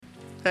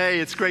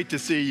Hey, it's great to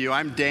see you.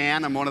 I'm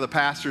Dan. I'm one of the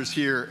pastors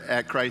here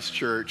at Christ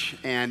Church.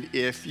 And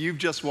if you've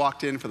just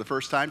walked in for the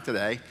first time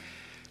today,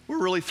 we're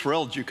really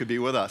thrilled you could be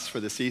with us for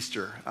this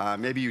Easter.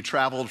 Maybe you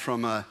traveled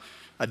from a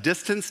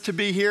distance to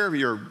be here.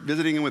 You're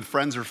visiting with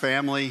friends or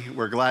family.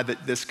 We're glad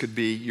that this could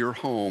be your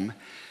home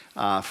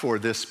for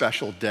this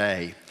special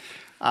day.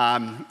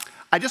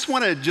 I just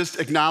want to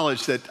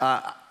acknowledge that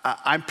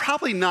I'm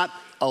probably not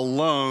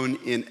alone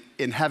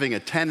in having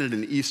attended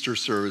an Easter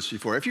service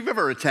before. If you've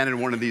ever attended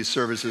one of these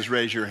services,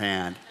 raise your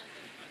hand.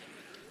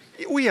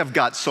 We have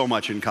got so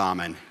much in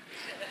common.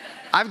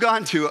 I've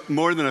gone to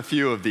more than a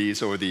few of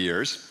these over the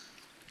years.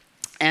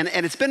 And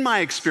it's been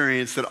my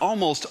experience that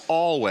almost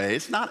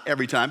always, not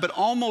every time, but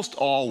almost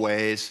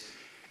always,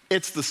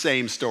 it's the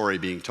same story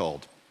being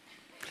told.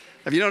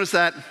 Have you noticed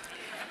that?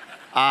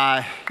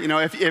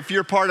 If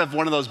you're part of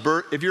one of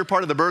those, if you're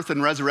part of the Birth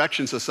and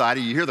Resurrection Society,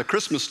 you hear the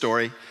Christmas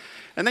story,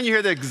 and then you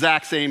hear the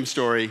exact same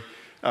story,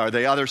 or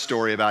the other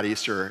story about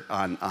Easter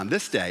on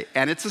this day.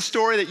 And it's a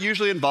story that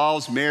usually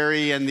involves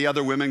Mary and the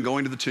other women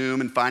going to the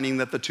tomb and finding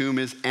that the tomb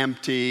is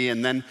empty,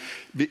 and then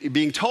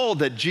being told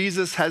that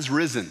Jesus has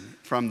risen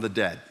from the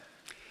dead.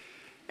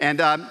 And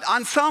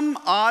on some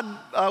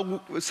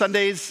odd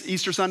Sundays,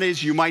 Easter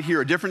Sundays, you might hear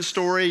a different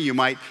story. You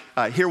might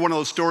hear one of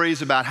those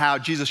stories about how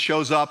Jesus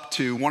shows up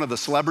to one of the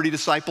celebrity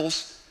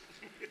disciples,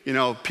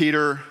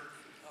 Peter,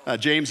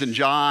 James and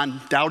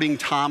John, doubting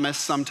Thomas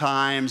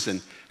sometimes,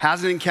 and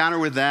has an encounter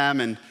with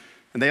them, and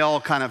they all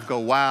kind of go,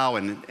 wow,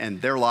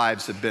 and their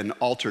lives have been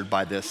altered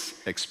by this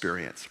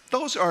experience.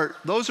 Those are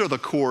the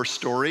core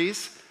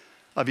stories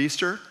of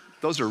Easter.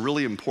 Those are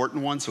really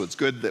important ones, so it's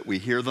good that we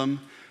hear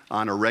them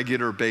on a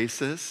regular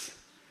basis.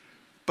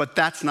 But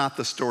that's not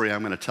the story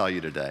I'm going to tell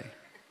you today.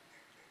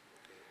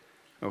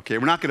 Okay,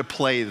 we're not going to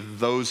play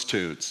those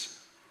tunes.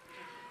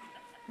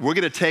 We're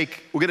going to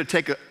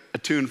take a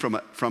tune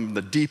from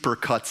the Deeper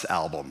Cuts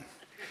album.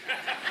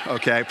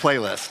 Okay,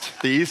 playlist,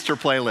 the Easter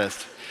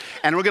playlist.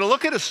 And we're going to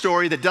look at a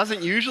story that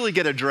doesn't usually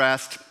get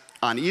addressed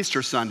on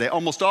Easter Sunday.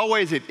 Almost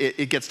always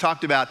it gets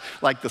talked about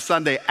like the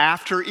Sunday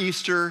after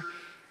Easter,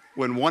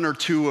 when one or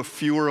two or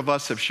fewer of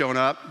us have shown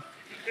up.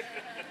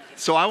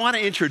 So I want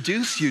to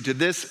introduce you to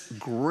this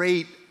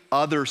great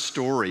other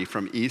story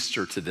from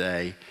Easter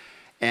today,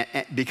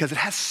 because it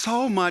has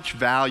so much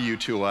value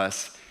to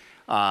us.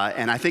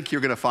 And I think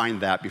you're going to find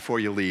that before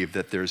you leave,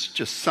 that there's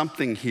just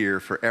something here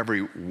for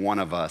every one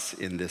of us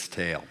in this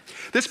tale.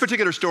 This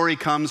particular story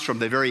comes from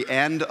the very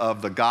end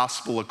of the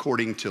Gospel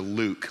according to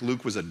Luke.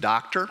 Luke was a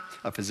doctor,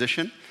 a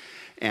physician,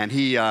 and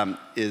he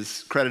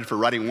is credited for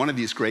writing one of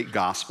these great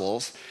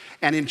Gospels.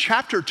 And in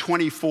chapter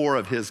 24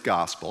 of his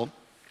Gospel,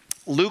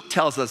 Luke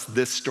tells us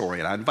this story,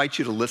 and I invite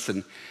you to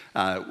listen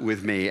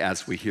with me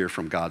as we hear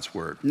from God's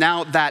word.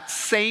 Now, that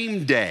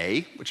same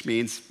day, which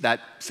means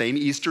that same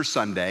Easter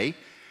Sunday,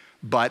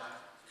 but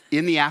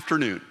in the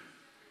afternoon,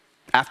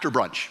 after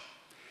brunch,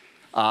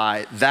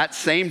 that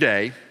same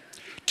day,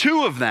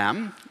 two of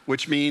them,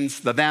 which means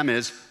the them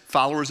is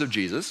followers of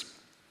Jesus,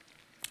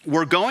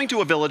 were going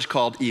to a village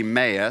called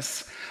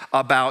Emmaus,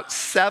 about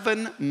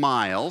 7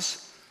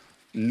 miles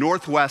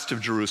northwest of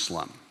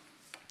Jerusalem.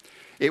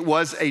 It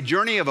was a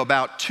journey of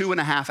about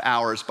 2.5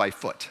 hours by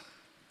foot,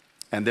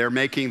 and they're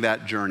making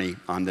that journey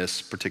on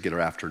this particular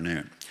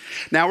afternoon.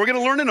 Now, we're going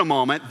to learn in a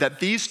moment that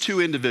these two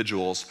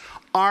individuals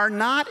are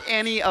not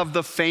any of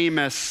the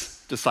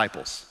famous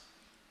disciples,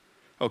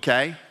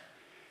 okay?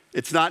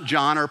 It's not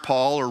John or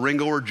Paul or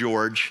Ringo or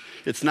George.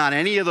 It's not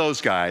any of those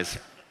guys.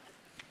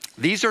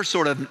 These are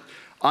sort of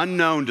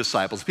unknown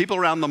disciples, people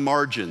around the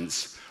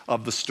margins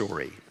of the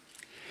story.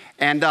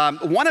 And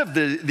one of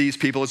these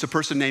people is a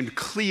person named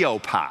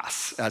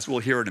Cleopas, as we'll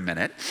hear in a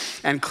minute.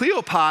 And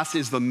Cleopas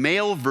is the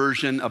male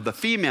version of the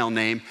female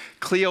name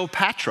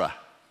Cleopatra.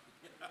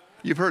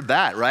 You've heard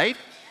that, right?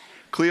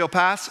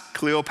 Cleopas,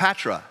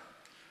 Cleopatra.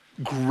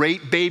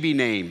 Great baby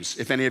names,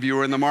 if any of you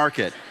are in the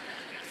market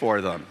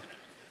for them.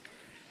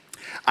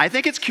 I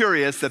think it's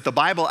curious that the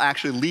Bible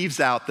actually leaves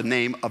out the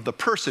name of the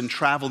person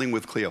traveling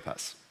with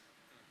Cleopas.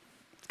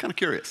 It's kind of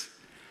curious.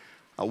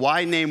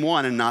 Why name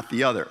one and not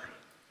the other?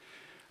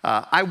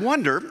 I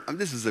wonder,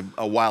 this is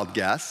a wild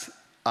guess,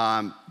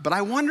 but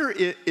I wonder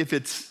if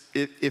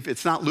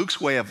it's not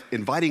Luke's way of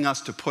inviting us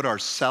to put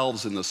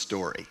ourselves in the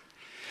story.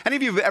 Any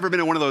of you have ever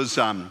been in one of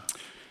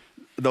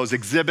those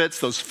exhibits,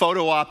 those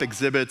photo op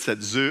exhibits at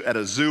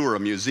a zoo or a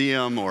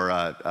museum or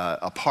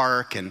a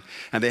park, and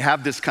they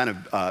have this kind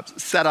of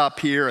setup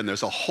here, and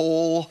there's a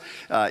hole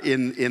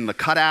in the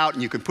cutout,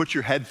 and you can put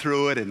your head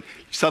through it, and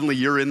suddenly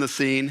you're in the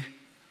scene,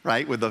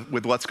 right,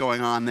 with what's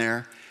going on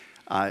there.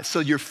 So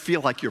you feel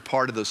like you're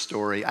part of the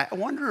story. I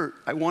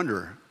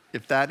wonder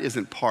if that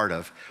isn't part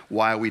of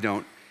why we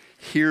don't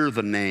hear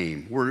the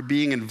name. We're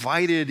being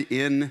invited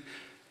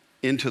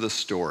into the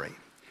story.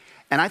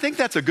 And I think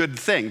that's a good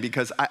thing,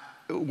 because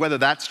whether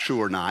that's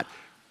true or not,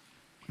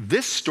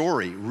 this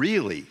story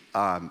really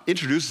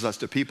introduces us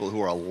to people who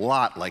are a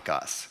lot like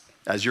us,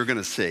 as you're going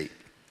to see.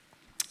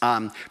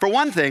 For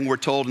one thing, we're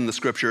told in the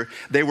scripture,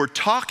 they were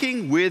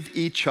talking with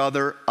each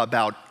other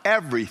about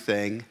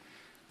everything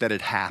that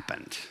had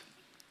happened.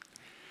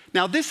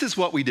 Now, this is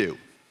what we do.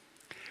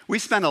 We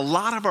spend a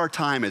lot of our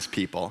time as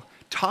people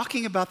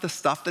talking about the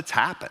stuff that's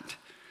happened,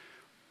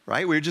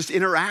 right? We're just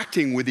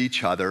interacting with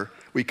each other.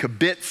 We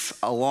kibitz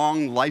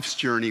along life's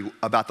journey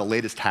about the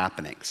latest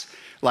happenings.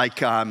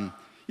 Like,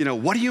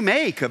 what do you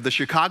make of the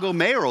Chicago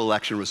mayoral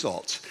election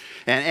results?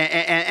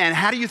 And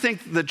how do you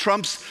think that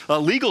Trump's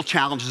legal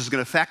challenges is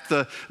going to affect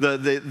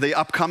the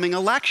upcoming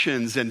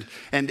elections? And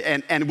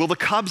will the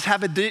Cubs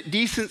have a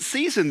decent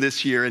season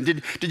this year? And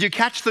did you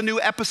catch the new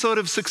episode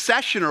of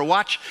Succession or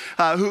watch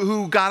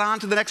who got on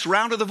to the next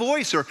round of The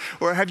Voice?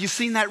 Or have you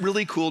seen that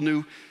really cool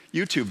new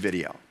YouTube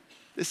video?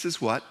 This is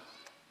what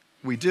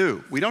we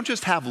do. We don't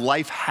just have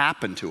life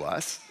happen to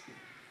us.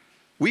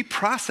 We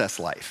process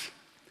life.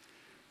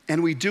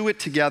 And we do it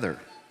together.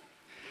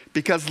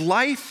 Because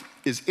life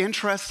is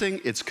interesting,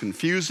 it's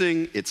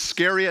confusing, it's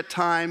scary at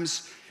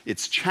times,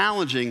 it's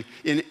challenging.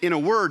 In a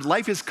word,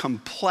 life is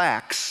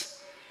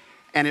complex,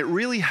 and it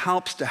really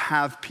helps to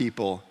have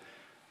people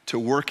to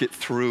work it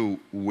through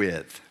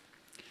with.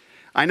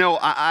 I know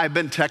I've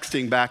been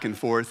texting back and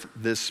forth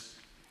this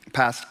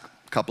past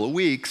couple of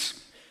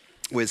weeks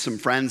with some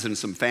friends and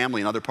some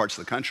family in other parts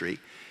of the country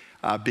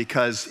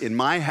because in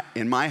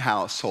my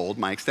household,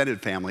 my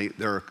extended family,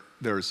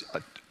 there's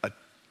a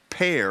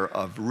pair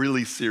of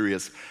really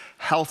serious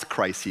health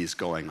crises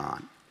going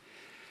on.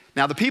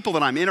 Now, the people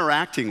that I'm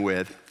interacting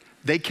with,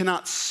 they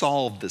cannot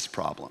solve this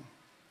problem.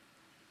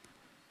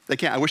 They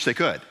can't. I wish they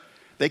could.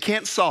 They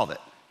can't solve it.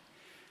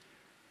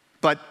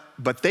 But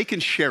they can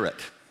share it.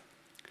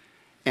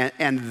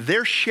 And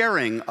their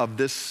sharing of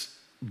this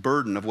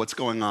burden of what's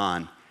going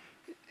on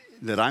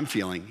that I'm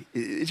feeling,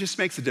 it just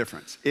makes a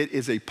difference. It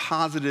is a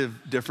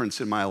positive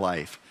difference in my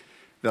life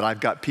that I've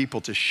got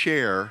people to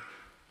share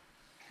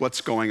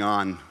what's going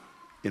on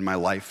in my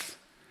life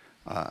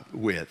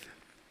with.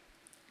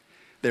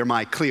 They're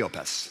my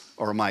Cleopas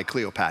or my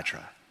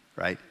Cleopatra,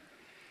 right?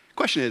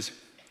 Question is,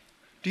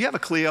 do you have a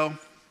Cleo? Do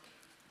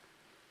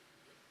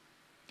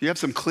you have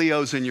some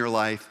Cleos in your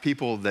life,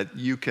 people that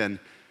you can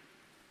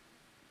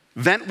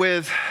vent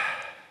with,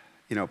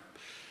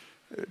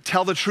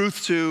 tell the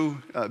truth to,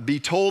 be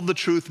told the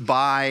truth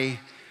by,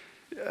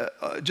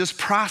 just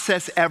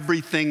process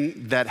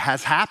everything that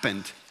has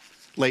happened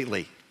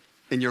lately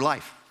in your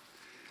life?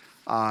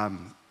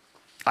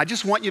 I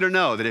just want you to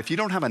know that if you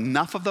don't have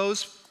enough of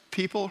those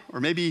people, or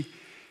maybe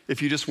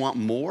if you just want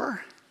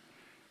more,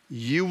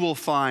 you will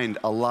find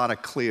a lot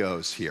of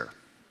Cleos here.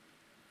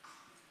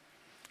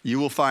 You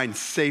will find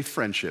safe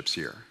friendships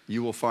here.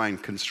 You will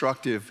find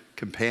constructive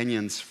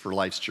companions for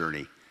life's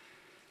journey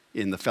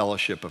in the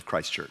fellowship of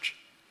Christ Church.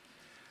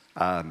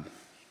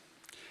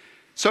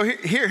 So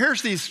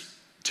here's these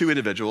two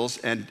individuals,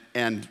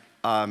 and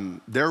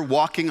they're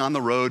walking on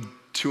the road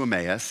to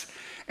Emmaus.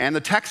 And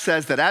the text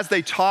says that as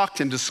they talked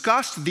and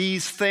discussed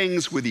these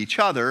things with each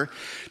other,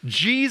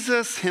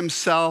 Jesus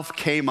himself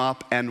came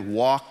up and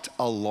walked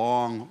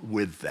along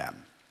with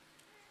them.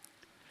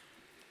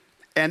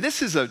 And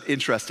this is an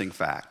interesting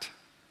fact.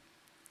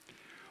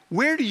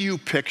 Where do you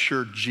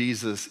picture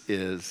Jesus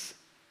is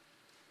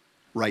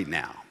right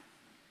now?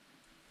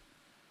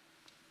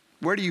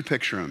 Where do you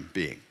picture him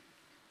being?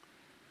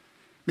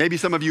 Maybe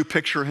some of you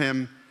picture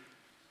him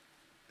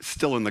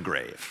still in the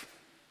grave.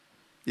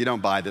 You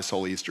don't buy this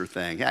whole Easter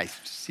thing. Yeah,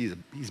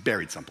 he's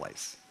buried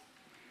someplace.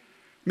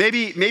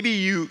 Maybe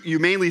you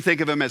mainly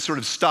think of him as sort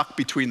of stuck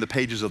between the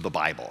pages of the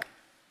Bible.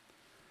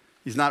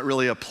 He's not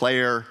really a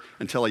player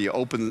until you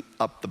open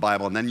up the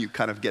Bible and then you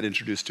kind of get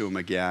introduced to him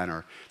again.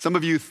 Or some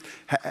of you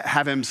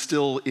have him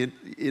still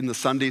in the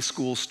Sunday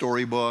school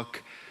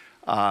storybook.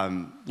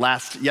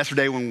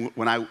 Yesterday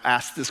when I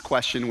asked this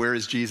question, where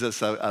is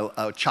Jesus?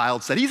 A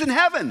child said, he's in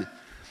heaven.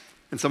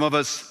 And some of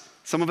us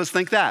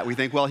think that. We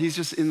think, well,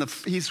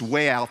 he's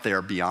way out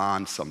there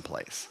beyond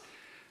someplace,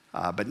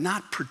 but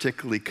not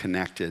particularly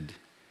connected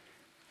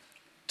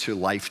to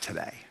life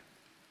today.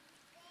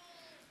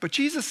 But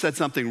Jesus said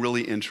something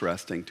really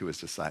interesting to his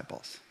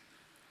disciples.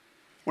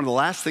 One of the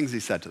last things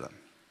he said to them,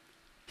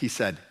 he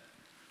said,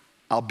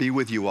 I'll be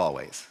with you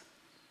always.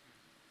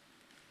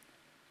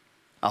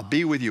 I'll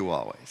be with you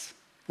always.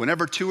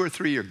 Whenever 2 or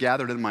 3 are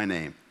gathered in my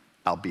name,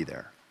 I'll be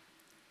there.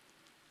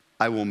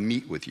 I will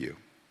meet with you.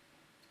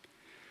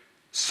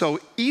 So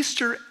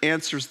Easter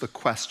answers the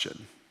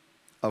question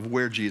of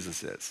where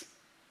Jesus is.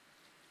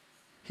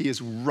 He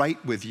is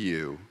right with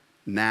you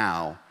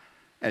now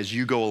as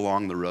you go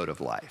along the road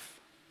of life.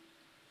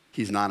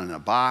 He's not in a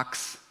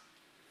box.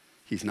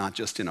 He's not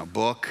just in a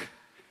book.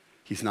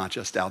 He's not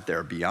just out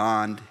there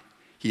beyond.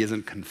 He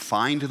isn't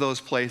confined to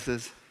those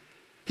places.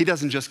 He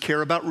doesn't just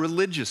care about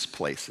religious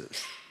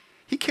places.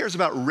 He cares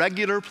about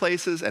regular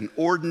places and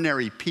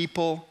ordinary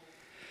people.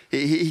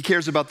 He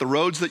cares about the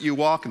roads that you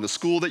walk and the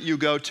school that you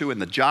go to and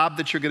the job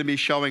that you're going to be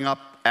showing up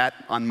at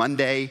on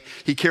Monday.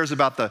 He cares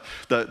about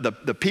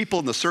the people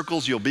in the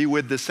circles you'll be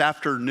with this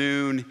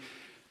afternoon.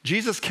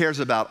 Jesus cares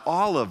about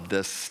all of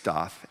this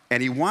stuff,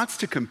 and he wants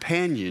to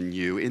companion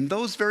you in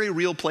those very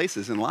real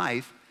places in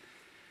life.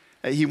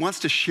 He wants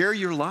to share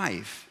your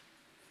life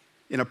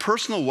in a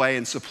personal way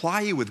and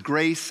supply you with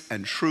grace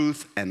and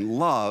truth and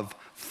love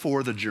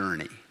for the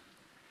journey.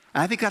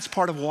 And I think that's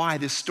part of why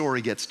this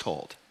story gets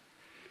told,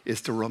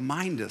 is to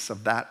remind us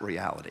of that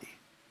reality.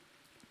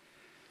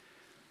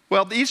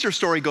 Well, the Easter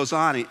story goes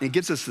on, and it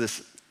gives us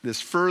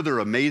this further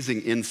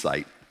amazing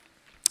insight.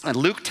 And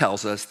Luke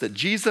tells us that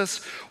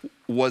Jesus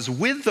was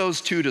with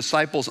those two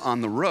disciples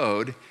on the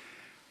road,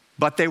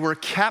 but they were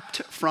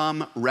kept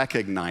from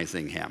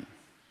recognizing him.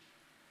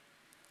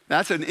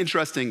 That's an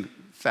interesting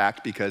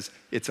fact because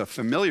it's a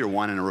familiar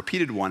one and a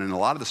repeated one in a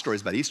lot of the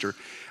stories about Easter.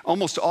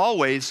 Almost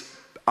always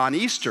on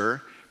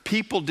Easter,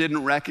 people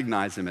didn't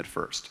recognize him at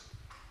first.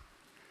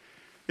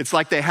 It's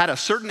like they had a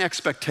certain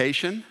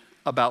expectation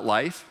about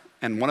life,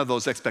 and one of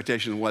those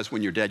expectations was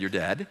when you're dead, you're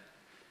dead.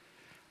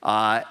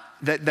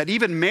 That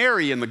even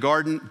Mary in the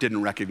garden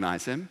didn't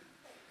recognize him.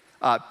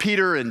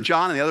 Peter and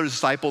John and the other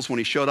disciples, when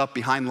he showed up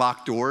behind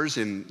locked doors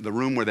in the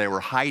room where they were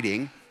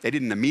hiding, they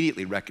didn't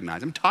immediately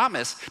recognize him.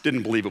 Thomas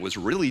didn't believe it was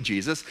really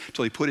Jesus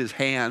until he put his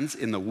hands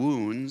in the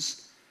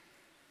wounds.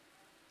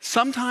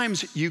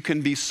 Sometimes you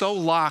can be so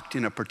locked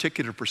in a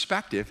particular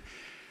perspective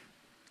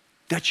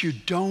that you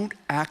don't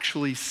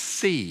actually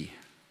see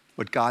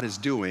what God is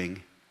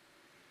doing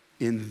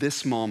in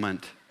this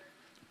moment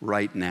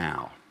right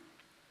now.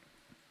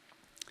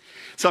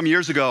 Some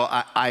years ago,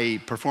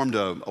 I performed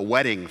a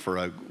wedding for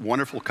a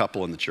wonderful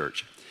couple in the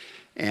church.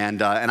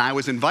 And I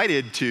was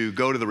invited to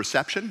go to the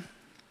reception.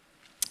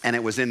 And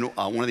it was in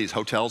one of these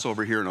hotels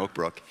over here in Oak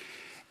Brook.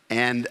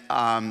 And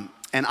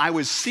I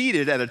was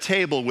seated at a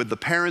table with the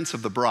parents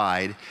of the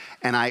bride.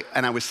 And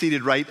I was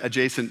seated right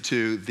adjacent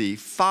to the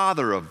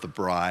father of the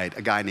bride,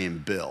 a guy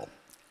named Bill.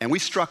 And we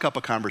struck up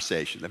a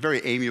conversation, a very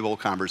amiable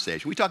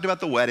conversation. We talked about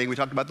the wedding, we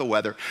talked about the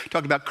weather,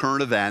 talked about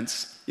current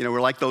events. You know,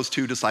 we're like those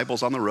two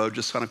disciples on the road,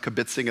 just kind of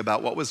kibitzing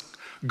about what was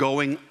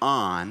going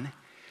on.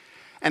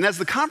 And as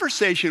the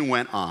conversation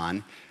went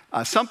on,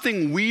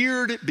 something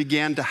weird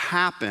began to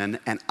happen,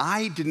 and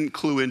I didn't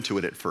clue into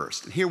it at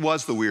first. And here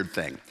was the weird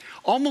thing.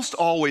 Almost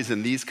always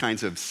in these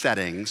kinds of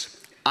settings,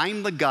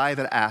 I'm the guy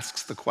that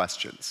asks the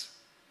questions.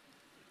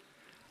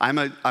 I'm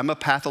a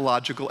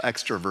pathological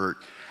extrovert.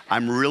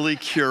 I'm really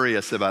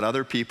curious about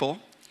other people,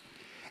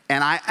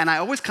 and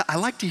I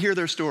like to hear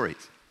their stories.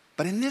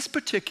 But in this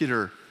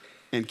particular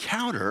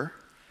encounter,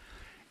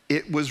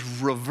 it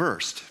was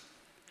reversed.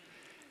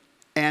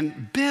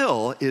 And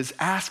Bill is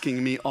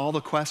asking me all the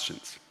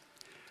questions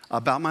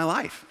about my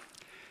life.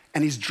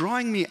 And he's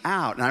drawing me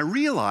out. And I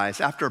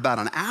realized after about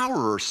an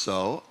hour or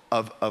so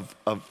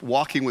of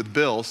walking with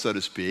Bill, so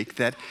to speak,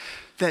 that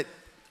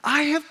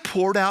I have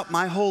poured out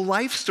my whole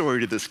life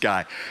story to this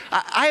guy.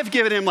 I have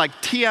given him like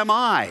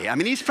TMI. I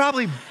mean,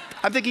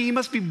 I'm thinking he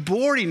must be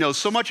bored. He knows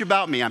so much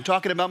about me. I'm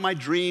talking about my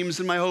dreams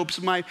and my hopes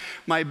and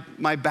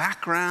my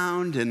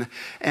background. And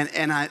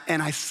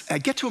I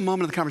get to a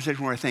moment of the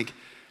conversation where I think,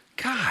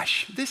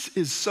 gosh, this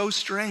is so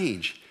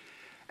strange.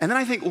 And then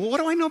I think, well, what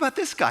do I know about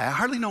this guy? I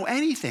hardly know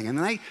anything. And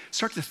then I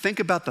start to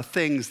think about the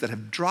things that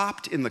have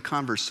dropped in the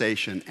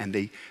conversation,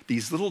 and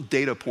these little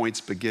data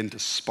points begin to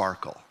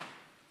sparkle.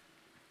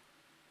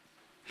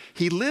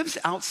 He lives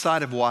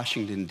outside of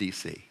Washington,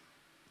 D.C.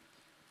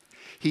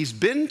 He's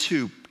been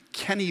to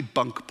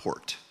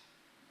Kennebunkport.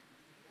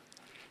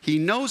 He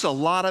knows a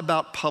lot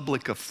about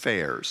public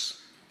affairs.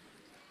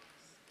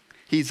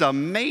 He's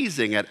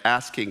amazing at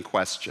asking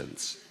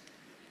questions.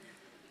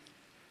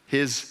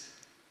 His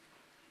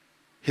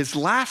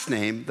last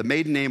name, the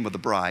maiden name of the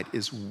bride,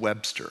 is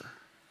Webster.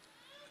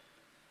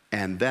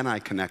 And then I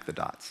connect the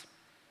dots.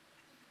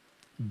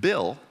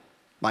 Bill,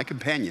 my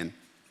companion,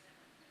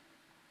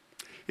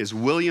 is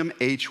William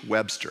H.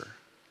 Webster.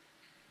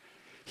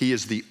 He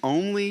is the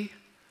only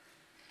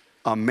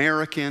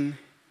American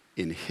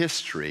in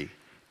history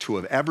to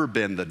have ever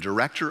been the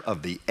director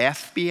of the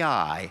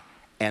FBI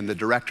and the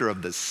director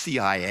of the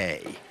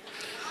CIA.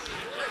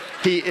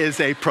 He is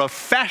a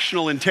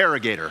professional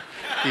interrogator.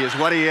 He is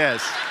what he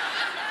is.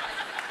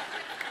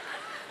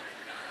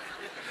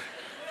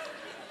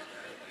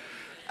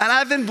 And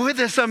I've been with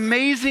this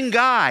amazing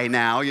guy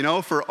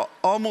now, for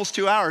almost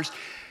 2 hours,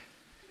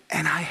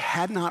 and I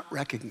had not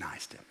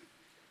recognized him.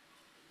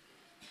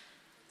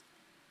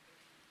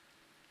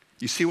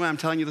 You see why I'm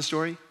telling you the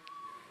story?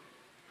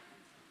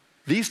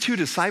 These two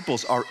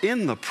disciples are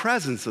in the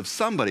presence of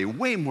somebody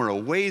way more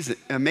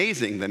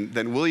amazing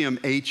than William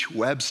H.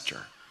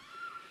 Webster.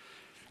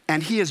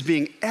 And he is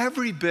being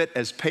every bit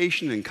as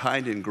patient and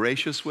kind and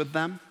gracious with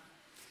them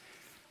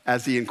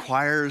as he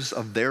inquires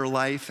of their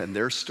life and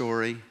their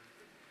story,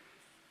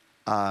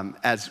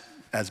 as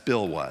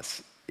Bill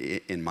was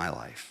in my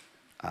life.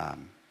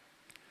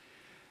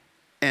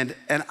 And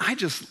I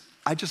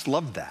just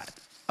loved that,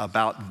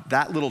 about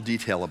that little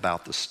detail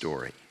about the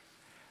story.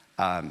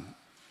 And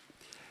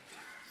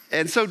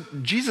so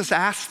Jesus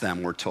asked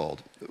them, we're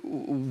told,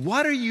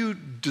 what are you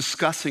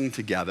discussing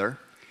together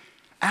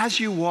as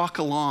you walk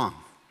along?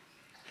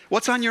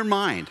 What's on your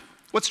mind?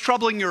 What's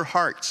troubling your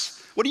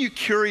hearts? What are you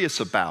curious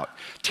about?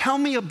 Tell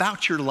me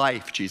about your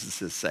life,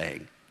 Jesus is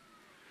saying.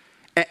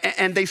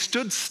 And they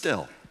stood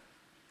still,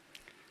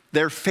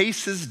 their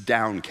faces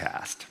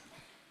downcast.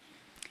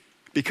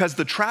 because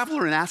the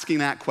traveler in asking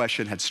that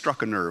question had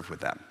struck a nerve with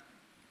them.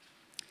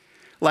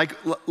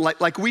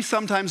 Like we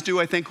sometimes do,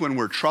 I think, when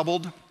we're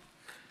troubled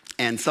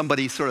and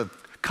somebody sort of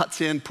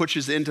cuts in,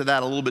 pushes into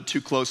that a little bit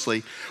too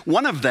closely.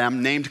 One of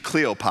them, named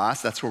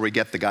Cleopas, that's where we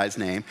get the guy's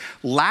name,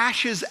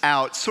 lashes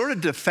out sort of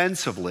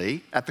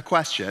defensively at the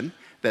question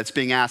that's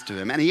being asked of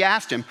him. And he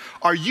asked him,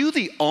 "Are you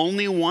the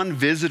only one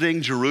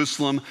visiting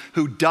Jerusalem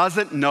who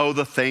doesn't know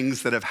the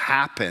things that have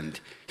happened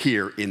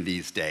here in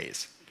these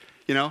days?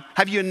 You know,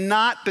 have you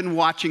not been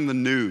watching the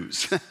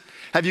news?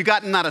 Have you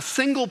gotten not a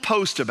single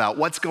post about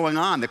what's going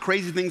on, the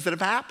crazy things that have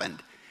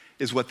happened?"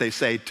 is what they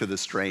say to the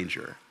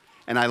stranger.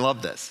 And I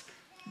love this.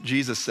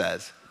 Jesus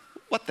says,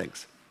 "What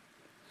things?"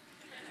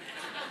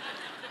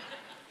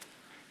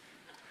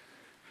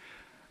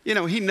 You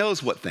know, he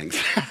knows what things.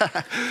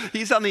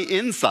 He's on the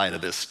inside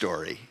of this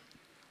story.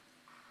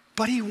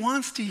 But he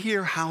wants to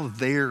hear how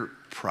they're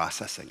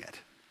processing it.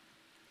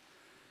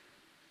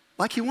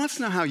 Like he wants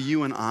to know how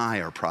you and I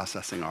are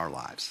processing our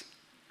lives.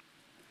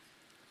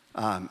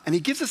 And he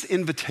gives us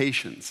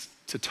invitations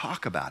to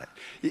talk about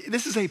it.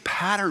 This is a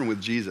pattern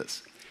with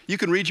Jesus. You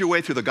can read your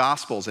way through the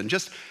Gospels and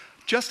just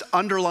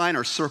underline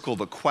or circle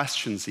the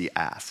questions he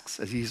asks,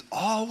 as he's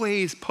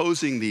always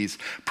posing these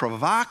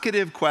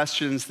provocative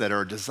questions that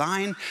are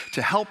designed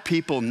to help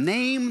people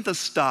name the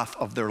stuff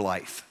of their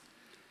life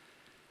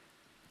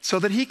so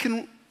that he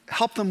can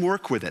help them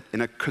work with it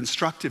in a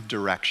constructive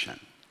direction.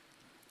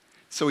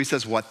 So he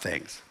says, "What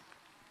things?"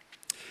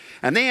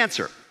 And they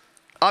answer,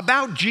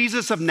 "About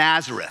Jesus of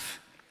Nazareth.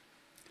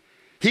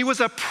 He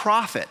was a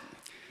prophet,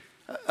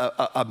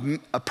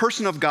 a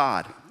person of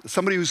God,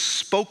 somebody who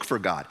spoke for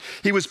God.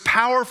 He was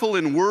powerful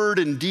in word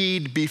and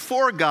deed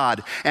before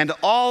God and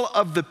all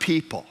of the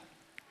people."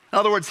 In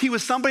other words, he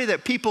was somebody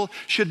that people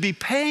should be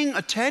paying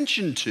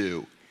attention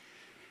to.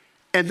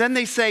 And then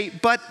they say,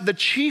 "But the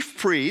chief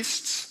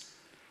priests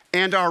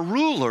and our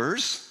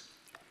rulers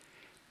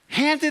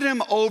handed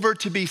him over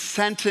to be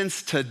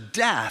sentenced to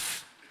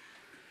death,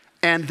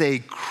 and they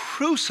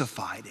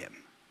crucified him."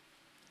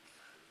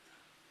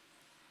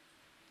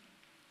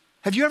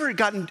 Do you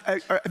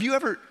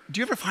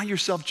ever find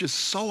yourself just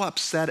so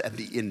upset at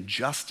the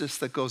injustice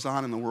that goes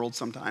on in the world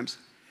sometimes?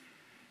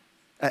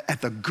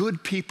 At the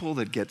good people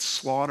that get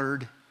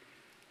slaughtered,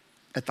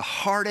 at the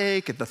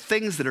heartache, at the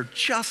things that are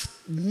just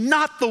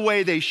not the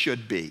way they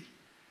should be.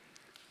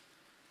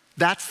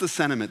 That's the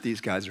sentiment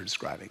these guys are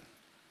describing.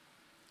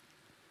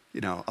 You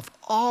know, of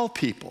all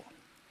people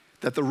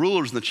that the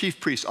rulers and the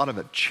chief priests ought to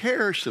have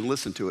cherished and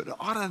listened to, it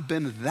ought to have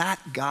been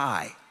that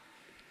guy.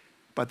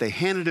 But they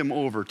handed him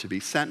over to be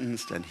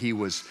sentenced, and he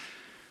was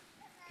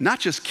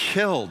not just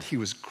killed, he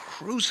was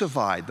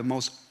crucified, the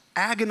most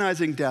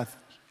agonizing death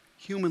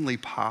humanly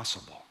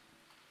possible.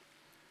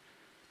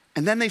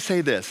 And then they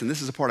say this, and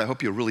this is the part I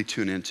hope you'll really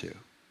tune into.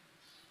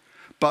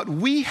 "But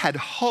we had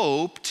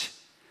hoped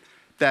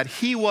that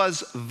he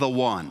was the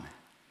one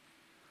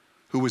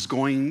who was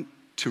going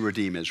to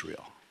redeem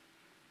Israel."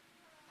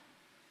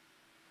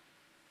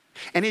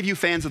 Any of you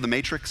fans of the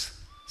Matrix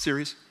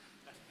series?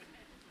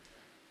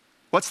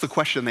 What's the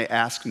question they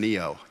ask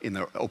Neo in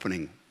the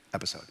opening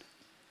episode?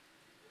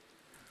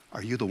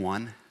 "Are you the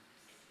one?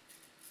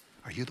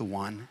 Are you the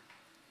one?"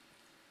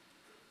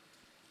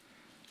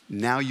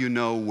 Now you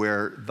know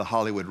where the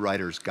Hollywood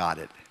writers got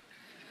it.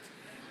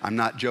 I'm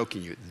not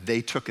joking you.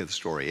 They took the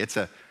story.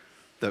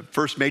 The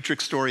first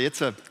Matrix story,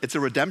 it's a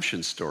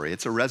redemption story.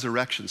 It's a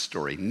resurrection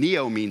story.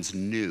 Neo means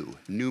new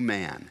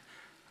man.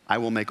 "I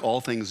will make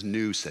all things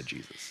new," said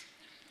Jesus.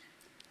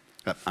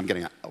 I'm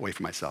getting away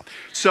from myself.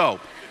 So,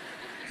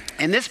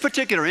 in this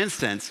particular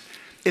instance,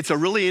 it's a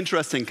really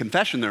interesting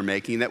confession they're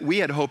making that we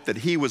had hoped that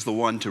he was the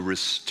one to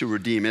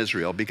redeem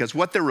Israel, because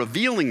what they're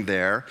revealing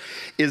there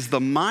is the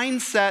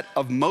mindset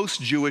of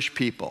most Jewish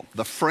people,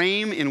 the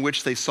frame in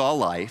which they saw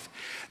life,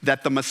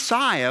 that the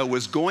Messiah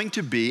was going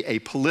to be a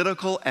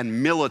political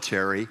and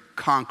military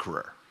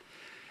conqueror,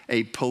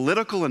 a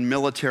political and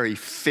military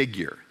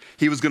figure.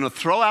 He was going to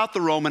throw out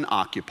the Roman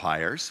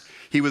occupiers.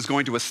 He was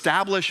going to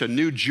establish a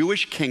new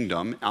Jewish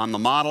kingdom on the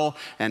model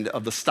and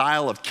of the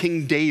style of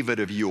King David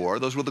of yore.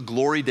 Those were the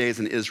glory days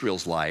in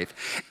Israel's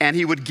life. And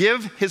he would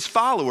give his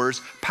followers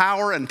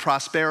power and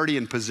prosperity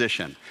and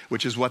position,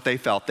 which is what they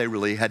felt they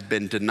really had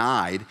been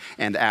denied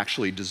and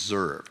actually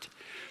deserved.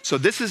 So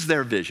this is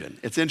their vision.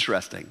 It's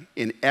interesting.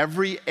 In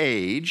every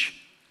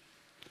age,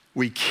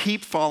 we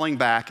keep falling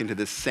back into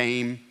this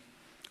same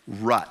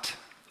rut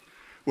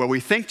where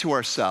we think to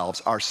ourselves,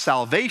 our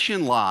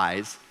salvation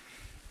lies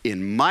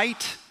in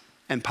might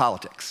and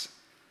politics.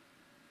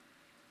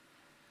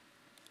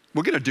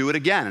 We're going to do it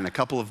again in a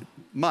couple of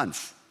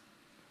months.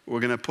 We're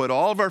going to put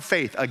all of our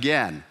faith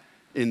again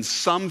in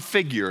some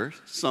figure,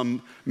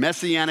 some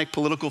messianic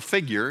political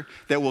figure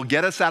that will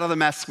get us out of the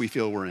mess we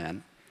feel we're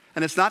in.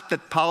 And it's not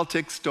that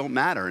politics don't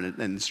matter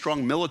and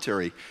strong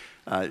military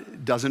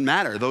doesn't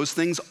matter. Those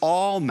things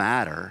all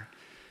matter.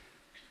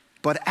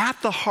 But at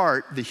the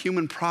heart, the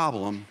human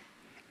problem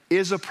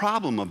is a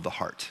problem of the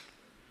heart.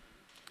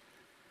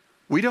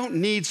 We don't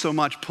need so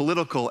much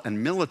political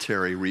and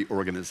military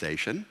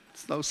reorganization,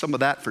 though some of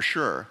that for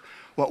sure.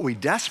 What we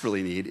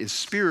desperately need is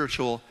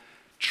spiritual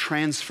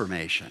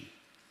transformation.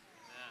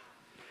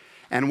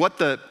 And what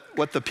the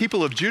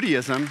people of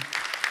Judaism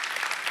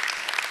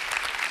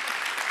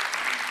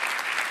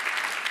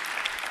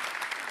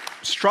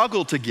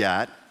struggled to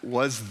get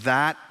was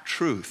that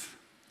truth.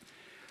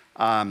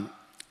 And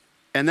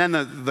then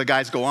the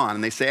guys go on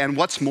and they say, and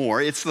what's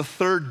more, it's the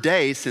third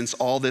day since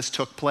all this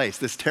took place.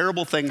 This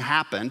terrible thing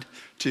happened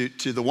to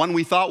the one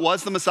we thought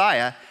was the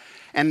Messiah.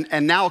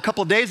 And now a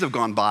couple of days have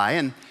gone by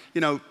and,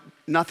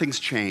 nothing's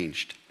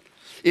changed.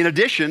 In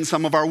addition,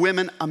 some of our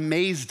women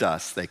amazed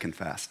us, they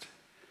confessed.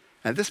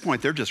 At this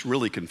point, they're just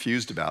really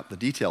confused about the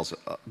details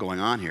going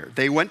on here.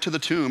 They went to the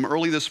tomb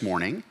early this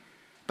morning,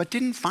 but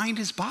didn't find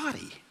his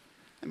body.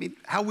 I mean,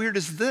 how weird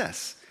is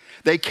this?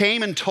 They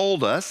came and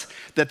told us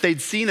that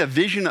they'd seen a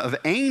vision of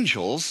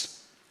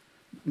angels,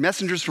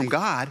 messengers from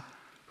God,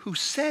 who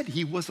said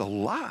he was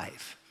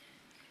alive.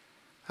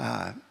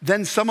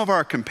 Then some of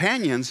our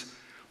companions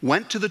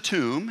went to the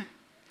tomb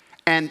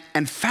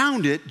and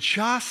found it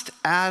just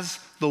as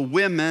the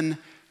women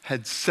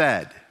had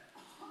said.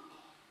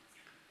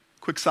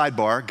 Quick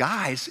sidebar,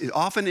 guys, it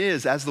often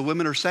is as the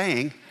women are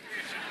saying.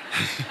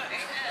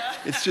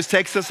 It just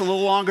takes us a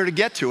little longer to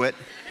get to it.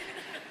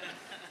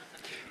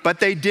 But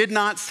they did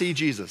not see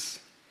Jesus.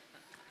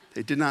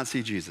 They did not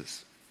see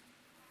Jesus.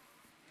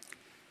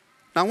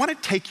 Now I want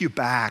to take you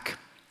back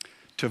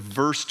to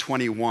verse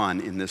 21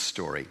 in this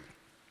story.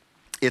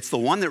 It's the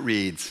one that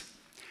reads,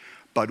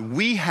 "But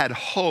we had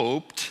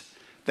hoped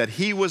that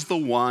he was the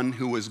one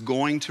who was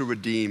going to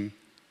redeem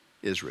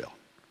Israel."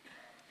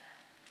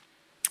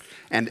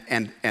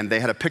 And they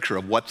had a picture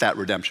of what that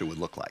redemption would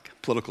look like,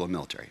 political and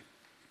military.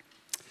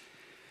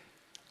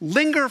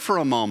 Linger for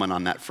a moment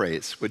on that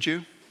phrase, would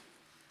you?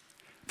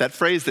 That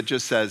phrase that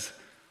just says,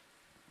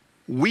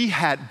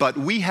 but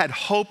we had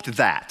hoped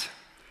that.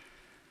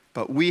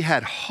 But we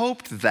had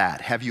hoped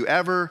that. Have you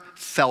ever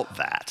felt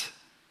that?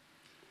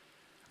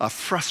 A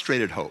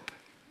frustrated hope.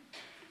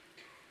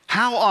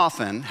 How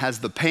often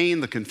has the pain,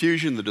 the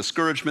confusion, the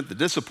discouragement, the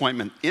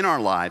disappointment in our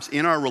lives,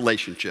 in our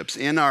relationships,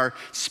 in our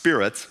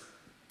spirits,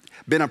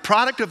 been a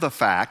product of the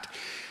fact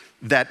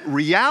that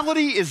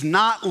reality is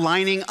not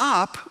lining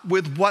up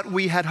with what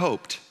we had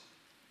hoped?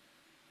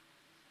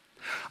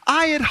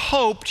 I had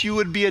hoped you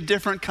would be a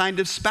different kind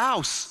of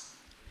spouse.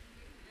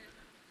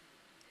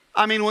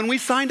 I mean, when we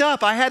signed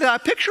up, I had a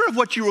picture of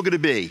what you were going to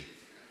be.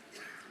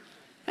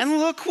 And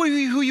look who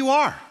you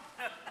are.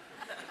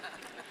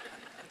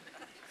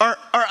 Or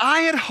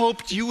I had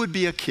hoped you would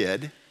be a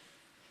kid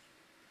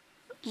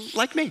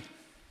like me.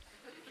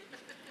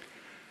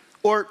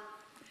 Or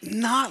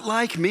not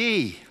like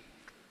me.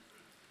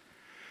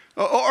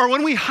 Or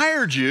when we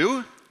hired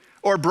you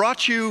or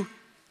brought you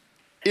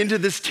into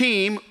this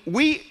team,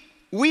 we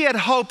had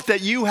hoped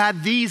that you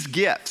had these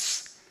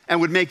gifts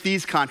and would make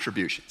these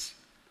contributions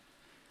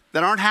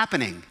that aren't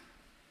happening.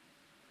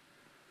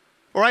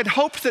 Or I'd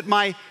hoped that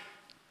my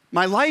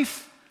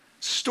life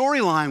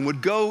storyline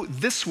would go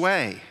this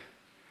way.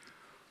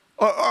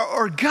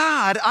 Or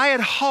God, I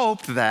had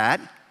hoped that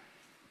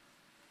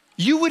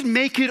you would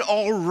make it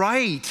all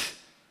right.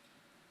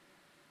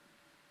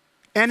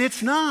 And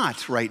it's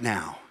not right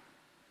now.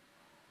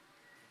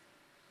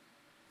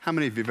 How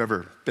many of you have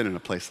ever been in a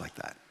place like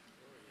that?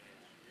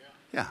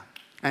 Yeah.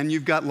 And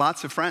you've got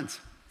lots of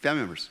friends, family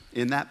members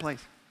in that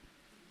place.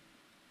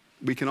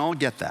 We can all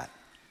get that.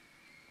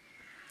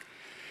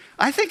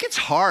 I think it's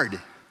hard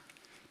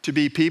to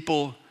be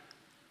people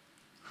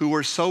who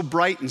are so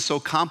bright and so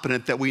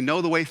competent that we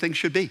know the way things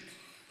should be.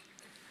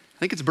 I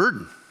think it's a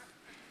burden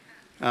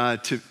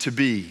to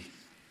be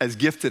as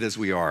gifted as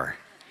we are.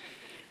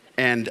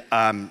 And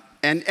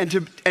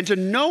to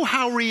know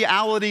how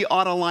reality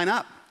ought to line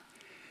up.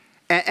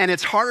 And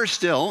it's harder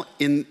still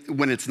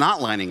when it's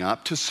not lining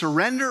up to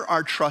surrender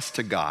our trust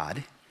to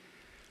God,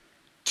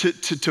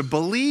 to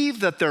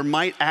believe that there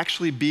might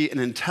actually be an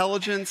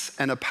intelligence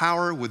and a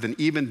power with an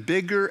even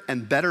bigger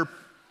and better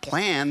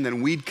plan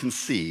than we'd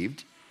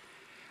conceived.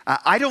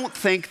 I don't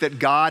think that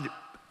God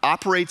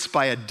operates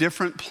by a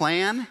different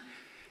plan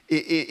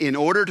in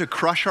order to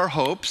crush our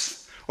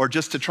hopes or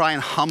just to try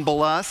and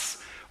humble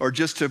us or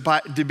just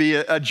to be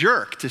a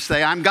jerk, to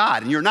say, I'm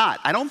God and you're not.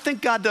 I don't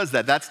think God does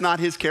that. That's not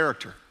his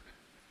character.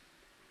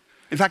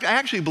 In fact, I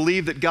actually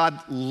believe that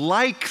God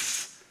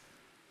likes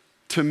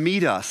to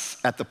meet us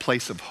at the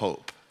place of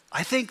hope.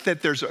 I think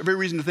that there's every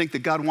reason to think that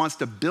God wants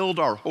to build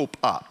our hope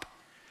up.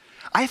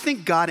 I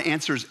think God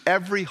answers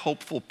every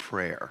hopeful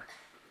prayer.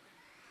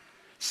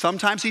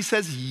 Sometimes he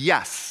says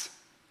yes.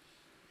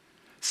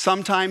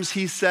 Sometimes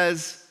he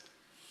says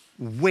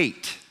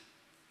wait.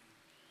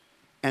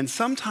 And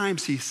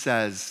sometimes he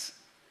says,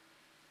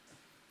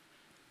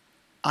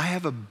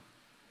 I've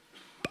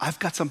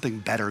got something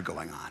better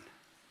going on.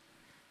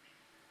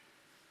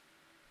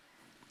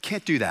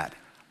 Can't do that.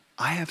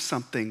 I have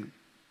something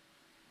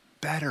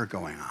better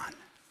going on.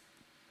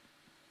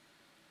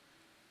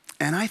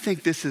 And I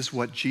think this is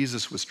what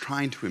Jesus was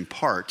trying to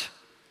impart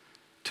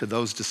to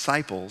those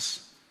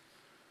disciples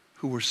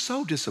who were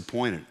so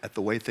disappointed at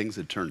the way things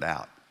had turned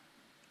out.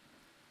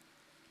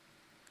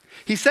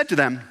 He said to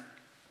them,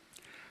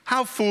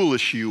 "How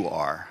foolish you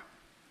are."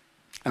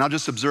 And I'll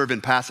just observe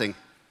in passing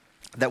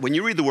that when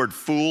you read the word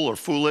fool or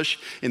foolish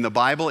in the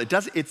Bible, it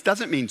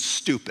doesn't mean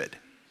stupid.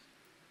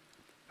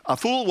 A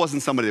fool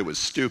wasn't somebody that was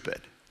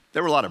stupid.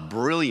 There were a lot of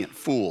brilliant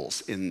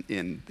fools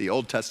in the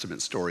Old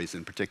Testament stories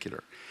in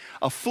particular.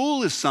 A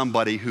fool is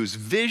somebody whose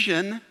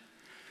vision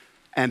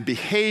and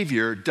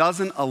behavior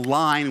doesn't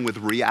align with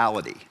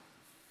reality,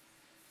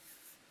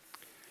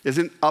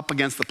 isn't up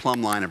against the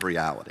plumb line of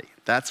reality.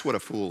 That's what a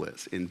fool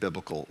is in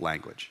biblical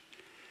language.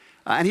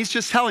 And he's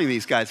just telling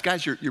these guys,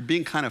 you're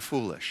being kind of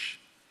foolish.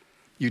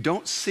 You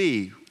don't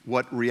see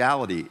what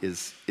reality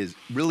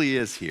really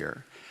is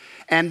here.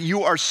 And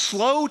you are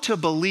slow to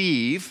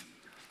believe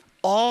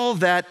all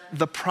that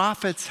the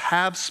prophets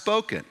have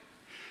spoken.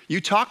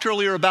 You talked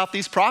earlier about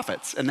these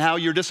prophets and how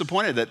you're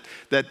disappointed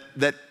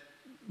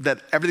that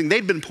everything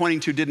they'd been pointing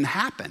to didn't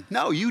happen.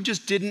 No, you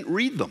just didn't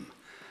read them.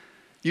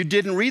 You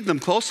didn't read them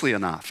closely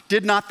enough.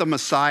 Did not the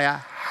Messiah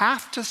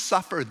have to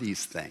suffer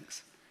these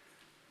things?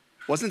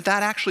 Wasn't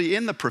that actually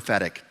in the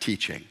prophetic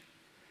teaching?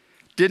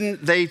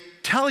 Didn't they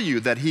tell you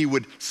that he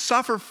would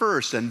suffer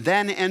first and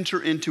then enter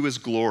into his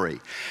glory?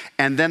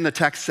 And then the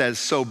text says,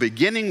 so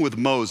beginning with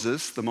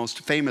Moses, the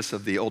most famous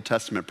of the Old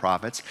Testament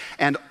prophets,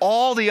 and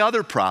all the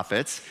other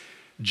prophets,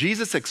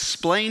 Jesus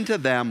explained to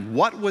them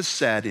what was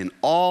said in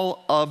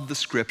all of the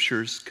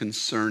scriptures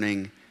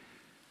concerning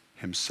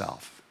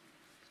himself.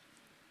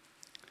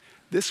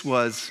 This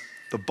was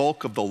the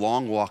bulk of the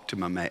long walk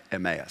to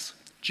Emmaus.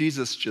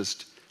 Jesus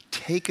just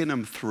taken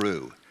them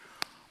through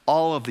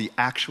all of the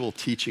actual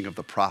teaching of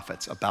the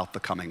prophets about the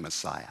coming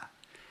Messiah.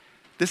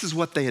 This is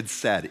what they had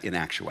said in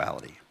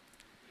actuality.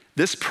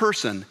 This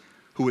person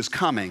who was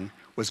coming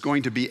was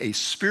going to be a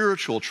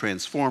spiritual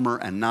transformer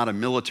and not a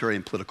military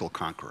and political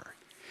conqueror.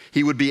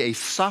 He would be a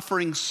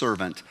suffering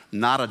servant,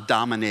 not a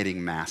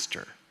dominating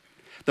master.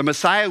 The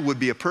Messiah would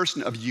be a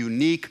person of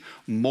unique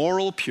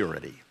moral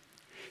purity.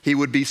 He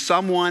would be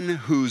someone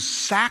whose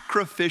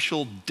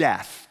sacrificial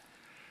death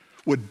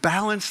would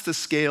balance the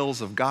scales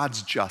of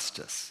God's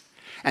justice.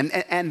 And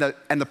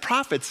the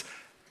prophets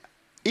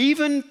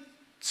even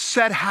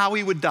said how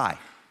he would die.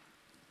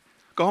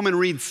 Go home and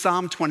read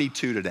Psalm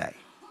 22 today.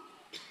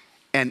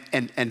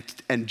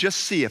 And just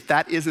see if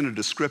that isn't a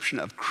description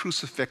of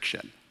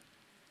crucifixion.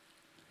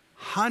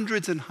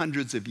 Hundreds and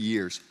hundreds of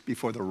years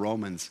before the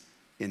Romans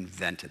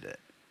invented it.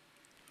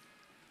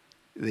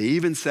 They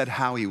even said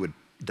how he would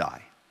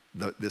die,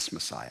 this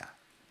Messiah.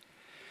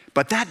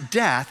 But that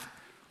death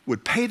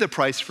would pay the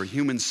price for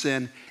human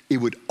sin. It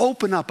would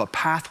open up a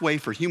pathway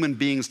for human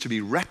beings to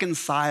be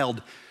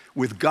reconciled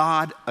with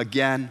God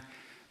again.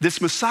 This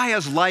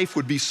Messiah's life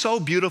would be so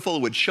beautiful,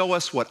 it would show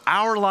us what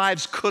our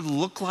lives could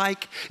look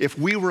like if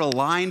we were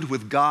aligned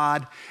with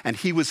God and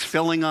he was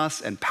filling us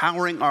and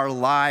powering our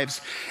lives.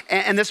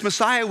 And this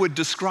Messiah would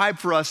describe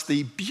for us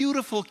the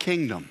beautiful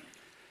kingdom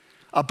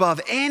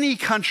above any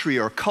country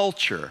or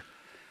culture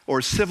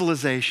or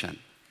civilization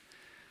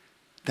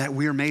that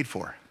we're made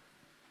for,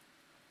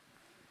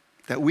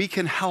 that we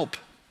can help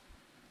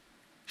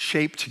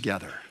shape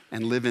together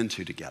and live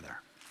into together.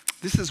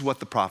 This is what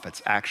the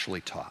prophets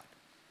actually taught.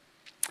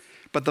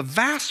 But the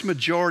vast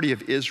majority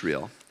of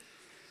Israel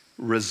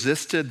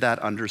resisted that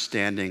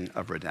understanding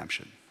of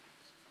redemption,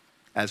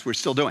 as we're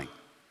still doing.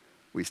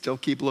 We still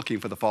keep looking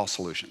for the false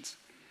solutions.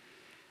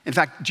 In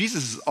fact,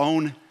 Jesus'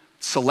 own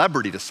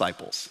celebrity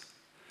disciples,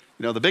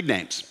 the big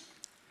names,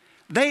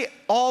 they,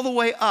 all the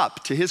way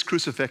up to his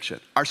crucifixion,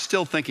 are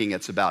still thinking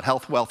it's about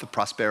health, wealth, and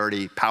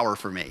prosperity, power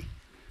for me.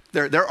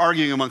 They're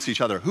arguing amongst each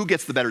other, who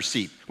gets the better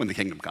seat when the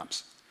kingdom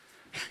comes?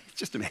 It's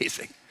just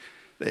amazing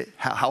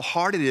how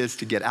hard it is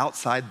to get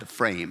outside the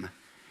frame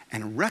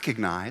and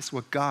recognize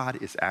what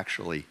God is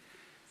actually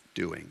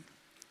doing.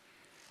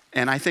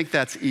 And I think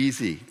that's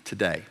easy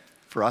today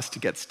for us to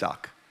get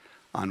stuck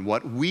on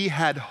what we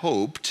had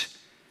hoped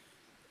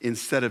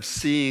instead of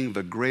seeing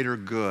the greater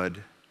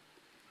good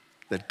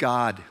that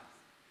God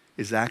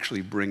is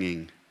actually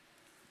bringing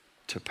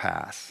to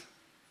pass.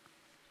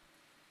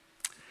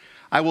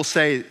 I will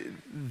say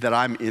that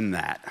I'm in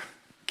that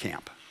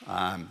camp.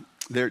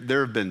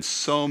 There have been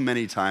so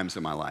many times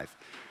in my life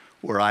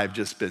where I've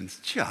just been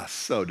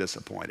so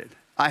disappointed.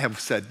 I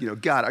have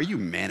said, God, are you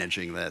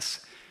managing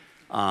this?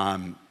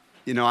 Those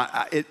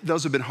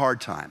have been hard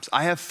times.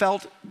 I have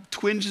felt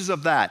twinges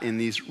of that in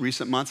these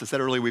recent months. I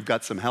said earlier, we've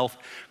got some health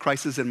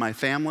crisis in my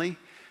family.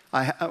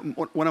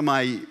 One of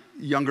my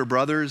younger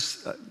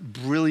brothers, a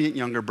brilliant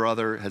younger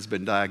brother, has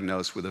been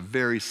diagnosed with a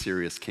very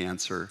serious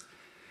cancer.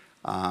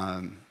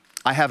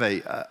 I have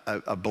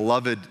a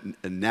beloved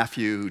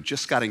nephew who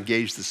just got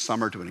engaged this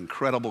summer to an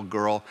incredible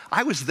girl.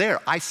 I was there.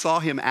 I saw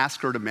him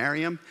ask her to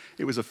marry him.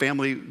 It was a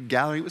family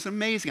gathering. It was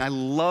amazing. I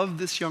love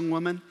this young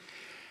woman.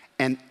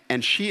 And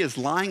she is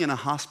lying in a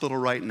hospital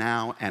right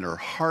now, and her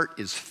heart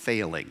is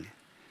failing.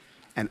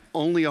 And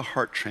only a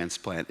heart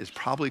transplant is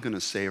probably going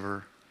to save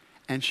her.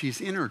 And she's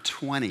in her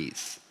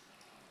 20s.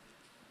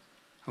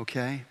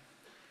 Okay?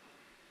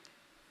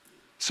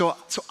 So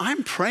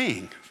I'm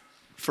praying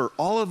for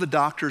all of the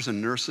doctors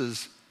and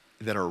nurses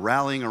that are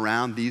rallying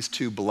around these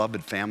two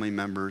beloved family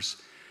members.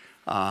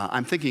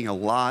 I'm thinking a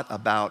lot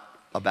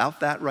about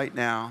that right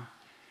now.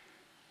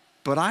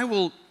 But I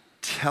will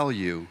tell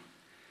you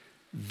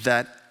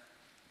that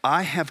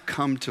I have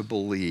come to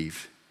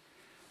believe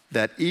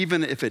that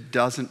even if it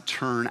doesn't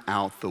turn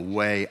out the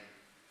way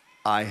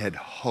I had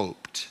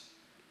hoped,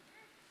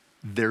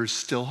 there's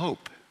still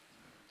hope.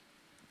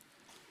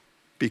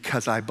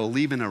 Because I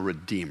believe in a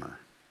Redeemer.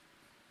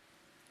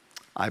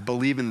 I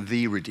believe in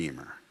the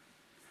Redeemer.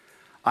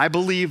 I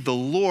believe the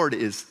Lord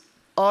is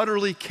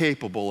utterly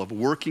capable of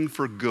working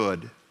for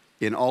good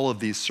in all of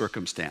these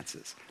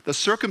circumstances. The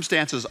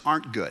circumstances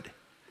aren't good,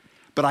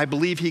 but I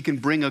believe he can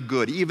bring a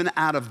good even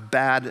out of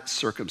bad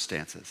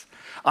circumstances.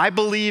 I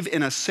believe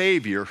in a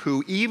Savior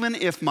who, even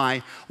if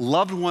my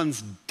loved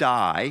ones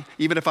die,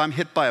 even if I'm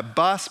hit by a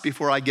bus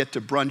before I get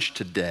to brunch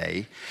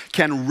today,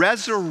 can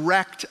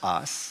resurrect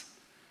us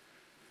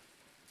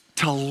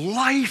to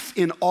life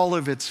in all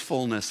of its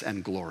fullness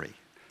and glory,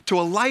 to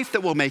a life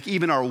that will make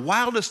even our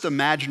wildest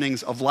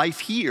imaginings of life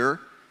here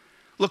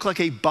look like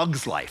a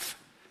bug's life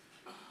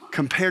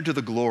compared to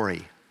the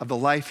glory of the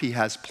life he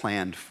has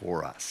planned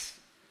for us.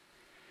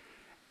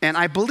 And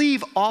I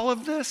believe all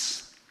of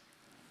this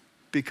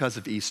because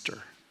of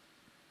Easter.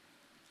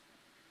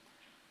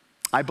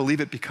 I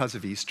believe it because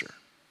of Easter.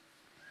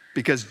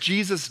 Because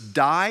Jesus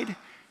died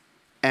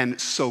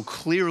and so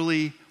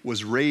clearly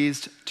was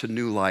raised to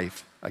new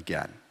life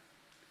again.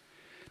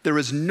 There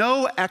is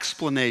no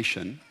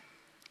explanation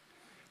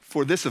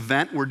for this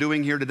event we're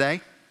doing here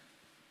today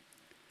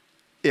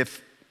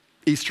if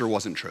Easter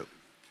wasn't true.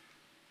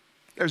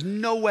 There's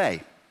no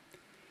way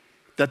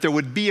that there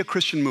would be a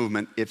Christian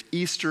movement if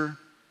Easter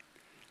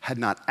had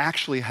not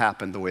actually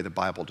happened the way the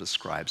Bible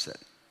describes it.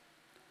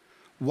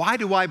 Why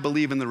do I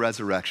believe in the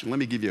resurrection? Let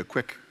me give you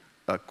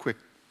a quick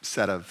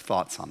set of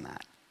thoughts on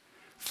that.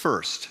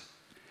 First,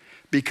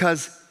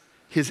 because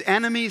his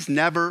enemies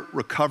never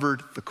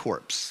recovered the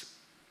corpse,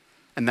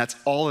 and that's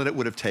all that it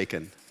would have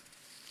taken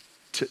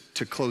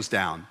to close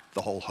down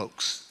the whole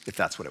hoax, if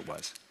that's what it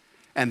was.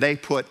 And they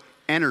put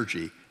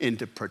energy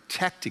into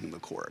protecting the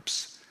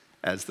corpse,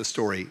 as the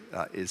story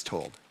is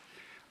told.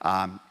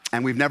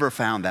 And we've never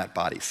found that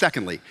body.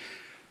 Secondly,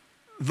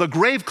 the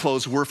grave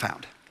clothes were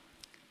found.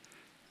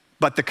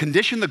 But the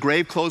condition the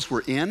grave clothes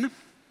were in,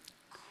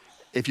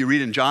 if you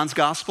read in John's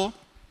gospel,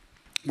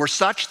 were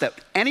such that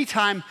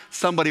anytime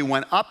somebody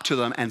went up to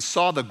them and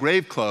saw the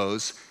grave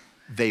clothes,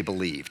 they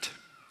believed.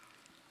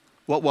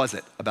 What was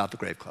it about the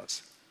grave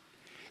clothes?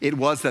 It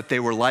was that they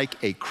were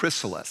like a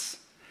chrysalis,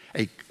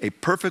 a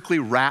perfectly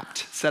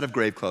wrapped set of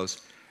grave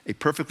clothes, a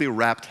perfectly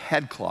wrapped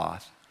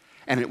headcloth,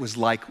 and it was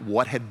like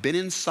what had been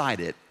inside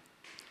it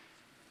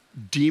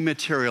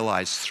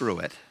dematerialized through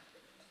it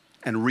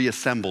and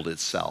reassembled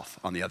itself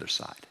on the other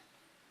side.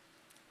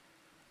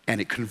 And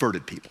it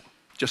converted people,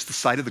 just the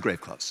sight of the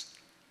grave clothes.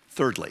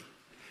 Thirdly,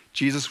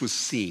 Jesus was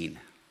seen.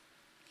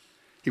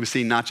 He was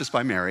seen not just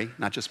by Mary,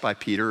 not just by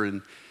Peter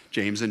and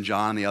James and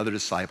John and the other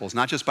disciples,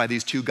 not just by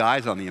these two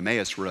guys on the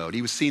Emmaus Road.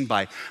 He was seen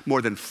by more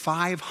than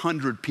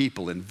 500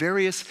 people in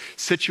various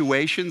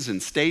situations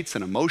and states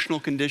and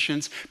emotional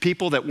conditions,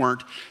 people that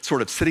weren't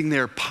sort of sitting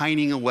there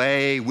pining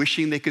away,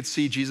 wishing they could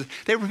see Jesus.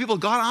 They were people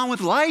who got on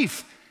with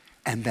life.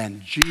 And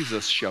then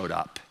Jesus showed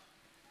up.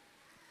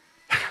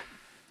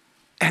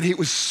 And it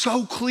was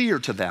so clear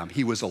to them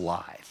he was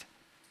alive.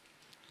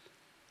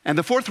 And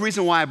the fourth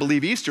reason why I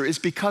believe Easter is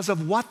because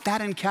of what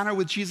that encounter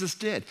with Jesus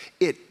did.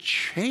 It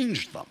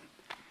changed them.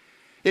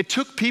 It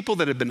took people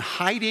that had been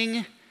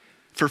hiding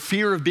for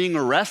fear of being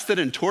arrested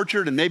and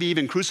tortured and maybe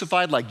even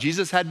crucified like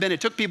Jesus had been.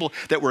 It took people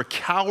that were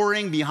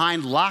cowering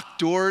behind locked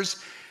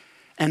doors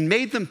and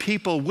made them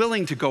people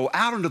willing to go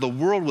out into the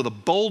world with a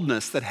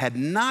boldness that had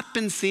not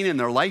been seen in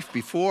their life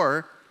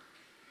before,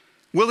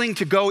 willing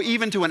to go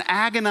even to an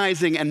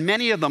agonizing, and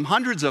many of them,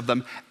 hundreds of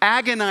them,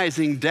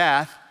 agonizing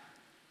death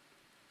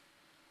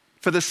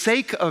for the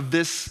sake of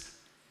this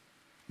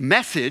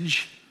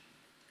message,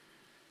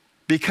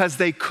 because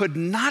they could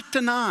not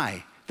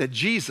deny that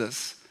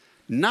Jesus,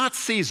 not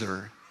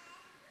Caesar,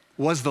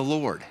 was the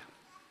Lord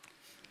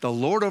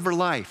over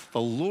life,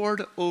 the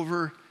Lord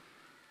over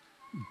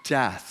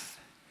death.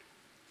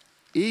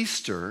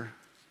 Easter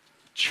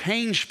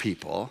changed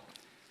people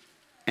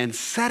and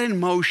set in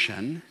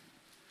motion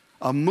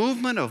a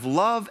movement of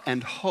love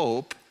and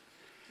hope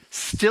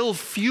still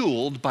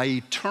fueled by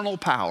eternal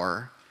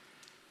power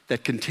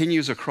that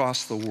continues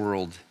across the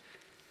world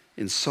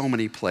in so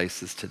many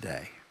places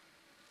today.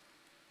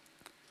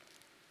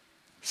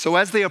 So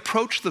as they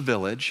approached the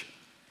village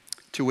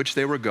to which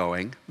they were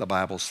going, the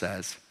Bible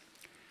says,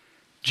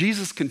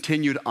 Jesus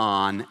continued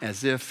on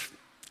as if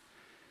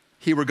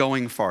he were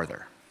going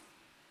farther.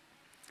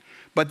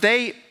 But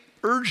they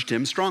urged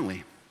him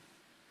strongly,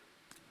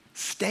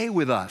 "Stay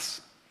with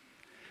us,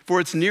 for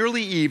it's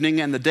nearly evening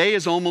and the day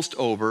is almost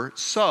over."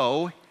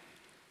 So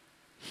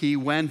he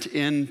went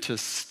in to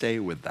stay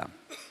with them.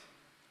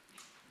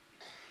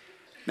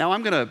 Now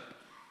I'm going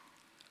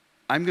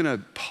to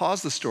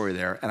pause the story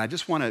there, and I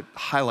just want to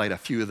highlight a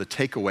few of the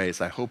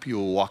takeaways I hope you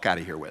will walk out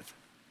of here with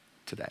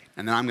today.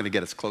 And then I'm going to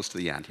get us close to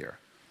the end here.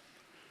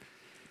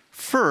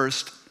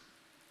 First,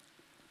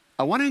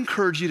 I want to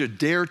encourage you to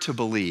dare to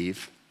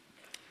believe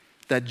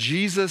that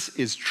Jesus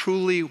is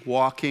truly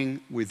walking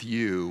with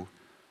you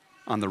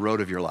on the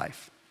road of your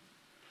life.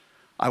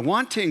 I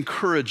want to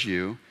encourage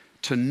you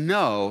to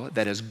know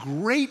that as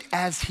great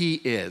as he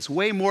is,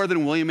 way more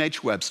than William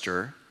H.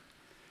 Webster,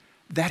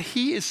 that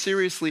he is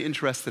seriously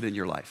interested in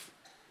your life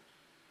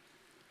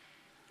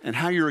and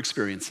how you're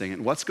experiencing it,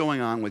 and what's going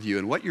on with you,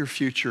 and what your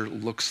future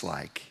looks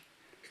like.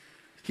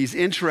 He's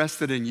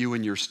interested in you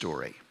and your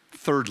story.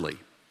 Thirdly,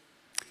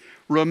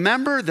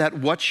 remember that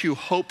what you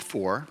hope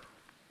for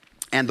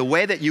and the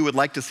way that you would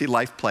like to see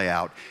life play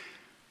out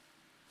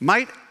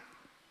might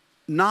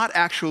not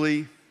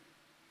actually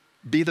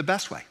be the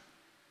best way.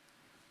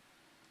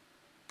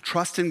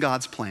 Trust in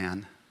God's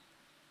plan.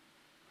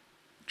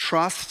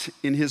 Trust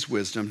in his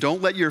wisdom.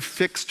 Don't let your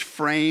fixed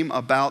frame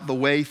about the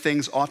way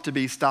things ought to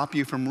be stop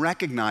you from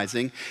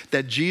recognizing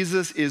that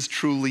Jesus is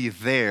truly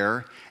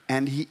there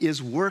and he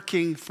is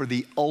working for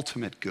the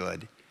ultimate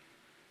good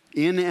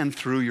in and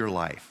through your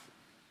life.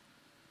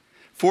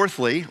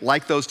 Fourthly,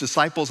 like those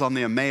disciples on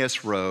the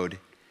Emmaus road,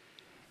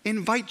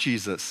 invite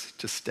Jesus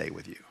to stay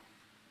with you.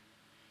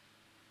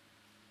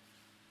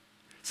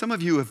 Some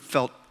of you have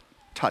felt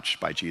touched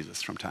by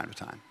Jesus from time to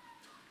time.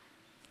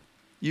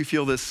 You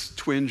feel this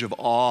twinge of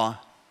awe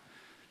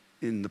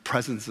in the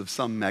presence of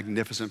some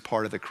magnificent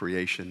part of the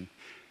creation.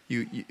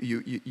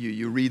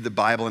 You read the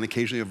Bible and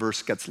occasionally a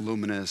verse gets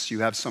luminous.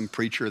 You have some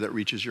preacher that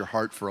reaches your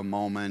heart for a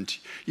moment.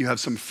 You have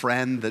some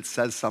friend that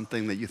says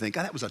something that you think,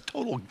 God, that was a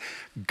total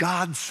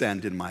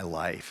godsend in my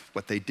life,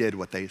 what they did,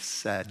 what they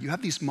said. You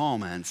have these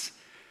moments,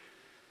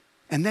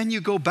 and then you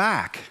go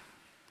back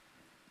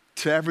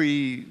to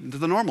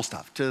the normal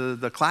stuff, to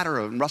the clatter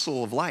and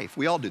rustle of life.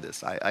 We all do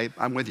this.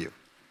 I'm with you.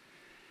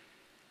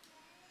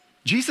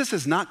 Jesus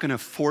is not going to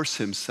force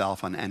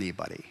himself on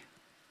anybody.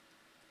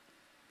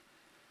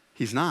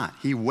 He's not.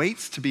 He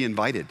waits to be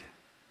invited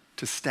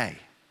to stay,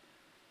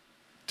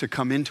 to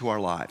come into our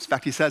lives. In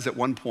fact, he says at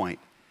one point,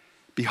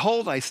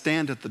 "Behold, I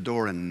stand at the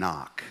door and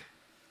knock.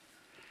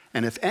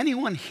 And if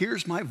anyone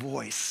hears my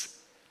voice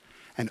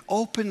and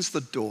opens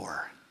the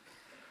door,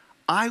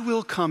 I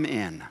will come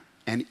in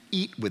and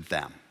eat with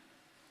them."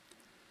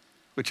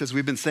 Which, as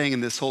we've been saying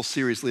in this whole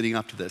series leading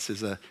up to this,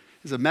 is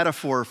a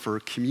metaphor for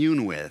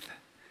commune with,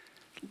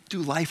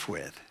 do life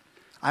with.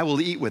 I will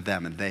eat with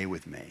them and they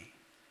with me.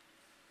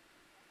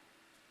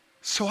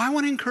 So I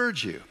want to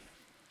encourage you,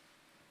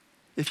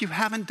 if you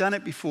haven't done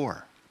it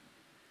before,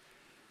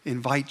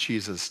 invite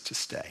Jesus to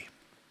stay.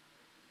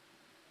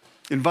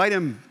 Invite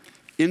him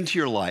into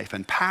your life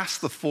and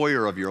past the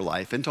foyer of your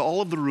life, into all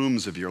of the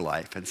rooms of your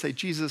life, and say,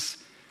 Jesus,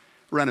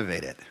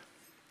 renovate it.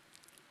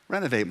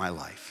 Renovate my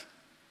life.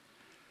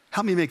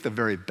 Help me make the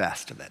very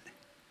best of it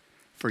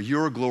for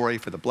your glory,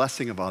 for the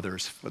blessing of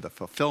others, for the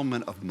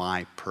fulfillment of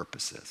my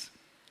purposes.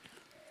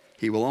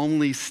 He will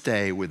only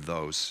stay with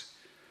those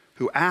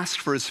who ask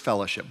for his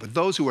fellowship, with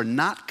those who are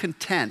not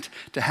content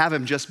to have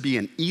him just be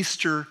an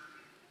Easter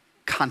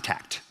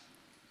contact,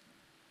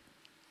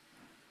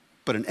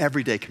 but an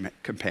everyday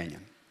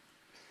companion.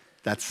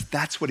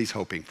 That's what he's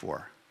hoping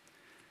for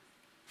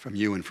from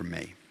you and from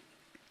me.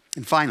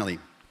 And finally,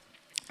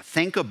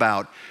 think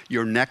about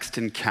your next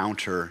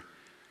encounter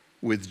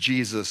with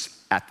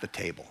Jesus at the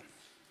table.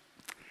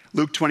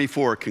 Luke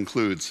 24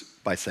 concludes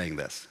by saying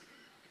this: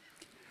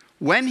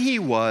 when he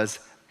was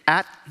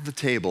at the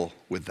table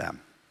with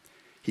them,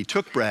 he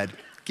took bread,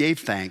 gave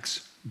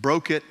thanks,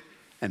 broke it,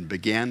 and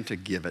began to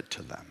give it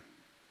to them.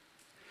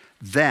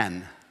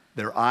 Then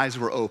their eyes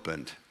were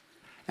opened,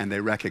 and they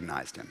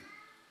recognized him.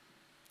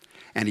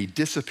 And he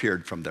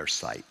disappeared from their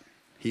sight.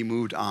 He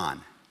moved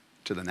on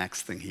to the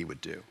next thing he would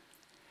do.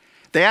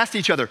 They asked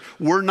each other,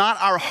 were not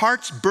our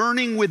hearts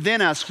burning within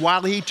us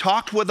while he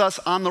talked with us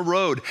on the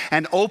road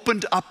and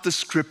opened up the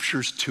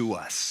scriptures to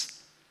us?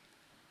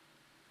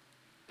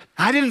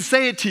 I didn't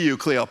say it to you,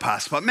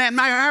 Cleopas, but man,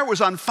 my heart was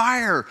on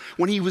fire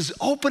when he was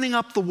opening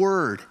up the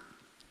word.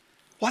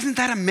 Wasn't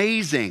that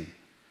amazing?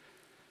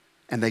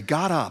 And they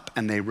got up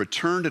and they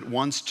returned at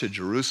once to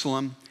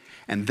Jerusalem.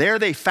 And there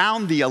they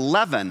found the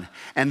 11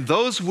 and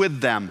those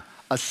with them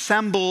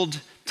assembled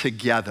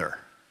together.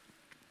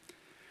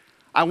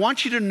 I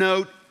want you to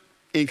note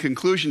in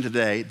conclusion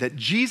today that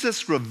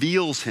Jesus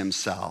reveals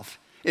himself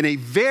in a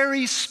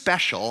very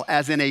special,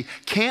 as in a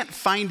can't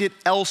find it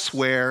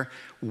elsewhere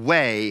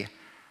way,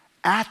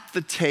 at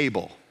the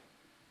table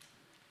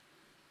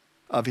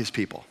of his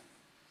people,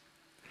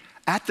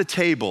 at the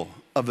table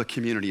of the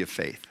community of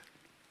faith.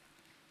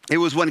 It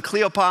was when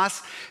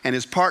Cleopas and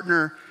his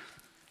partner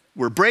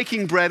were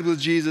breaking bread with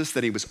Jesus,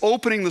 that he was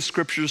opening the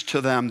scriptures to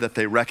them, that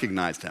they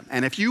recognized him.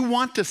 And if you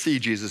want to see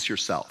Jesus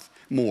yourself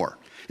more,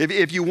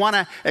 if you want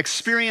to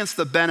experience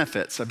the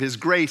benefits of his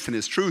grace and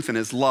his truth and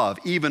his love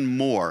even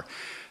more,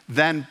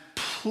 then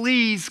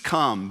please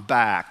come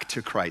back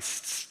to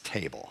Christ's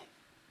table.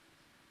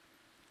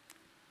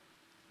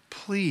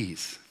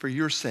 Please, for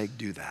your sake,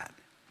 do that.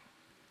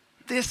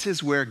 This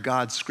is where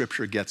God's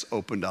scripture gets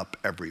opened up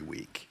every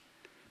week.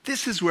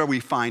 This is where we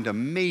find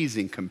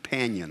amazing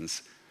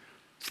companions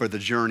for the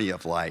journey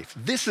of life.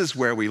 This is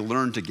where we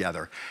learn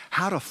together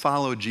how to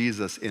follow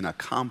Jesus in a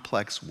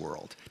complex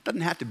world. It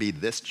doesn't have to be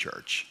this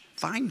church.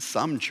 Find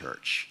some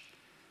church.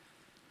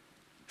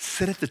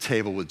 Sit at the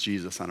table with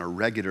Jesus on a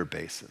regular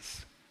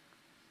basis,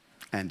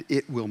 and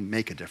it will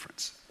make a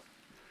difference.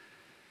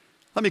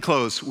 Let me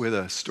close with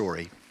a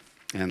story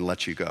and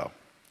let you go.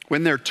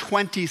 When their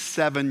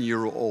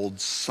 27-year-old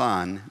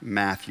son,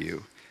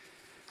 Matthew,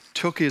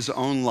 took his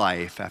own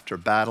life after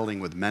battling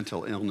with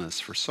mental illness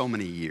for so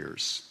many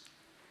years,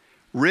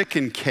 Rick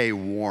and Kay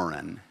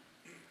Warren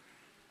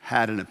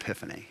had an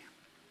epiphany.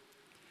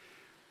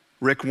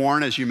 Rick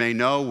Warren, as you may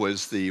know,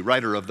 was the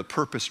writer of The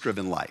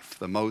Purpose-Driven Life,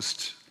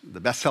 the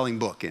best-selling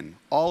book in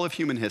all of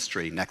human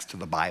history next to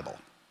the Bible.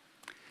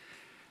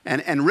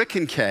 And Rick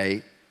and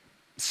Kay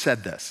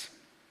said this: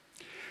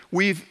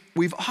 We've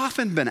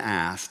often been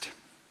asked,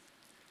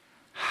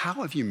 how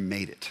have you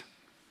made it?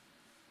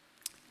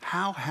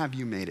 How have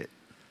you made it?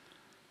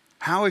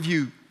 How have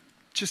you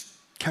just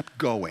kept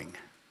going?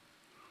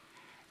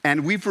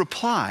 And we've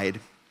replied,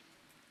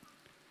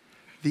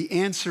 the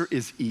answer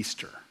is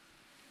Easter.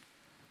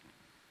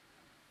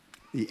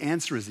 The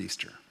answer is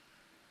Easter.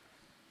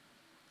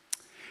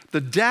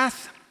 The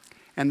death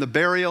and the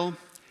burial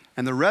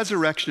and the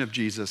resurrection of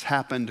Jesus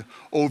happened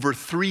over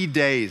 3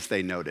 days,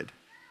 they noted.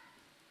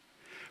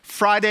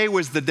 Friday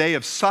was the day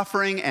of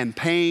suffering and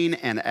pain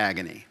and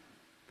agony.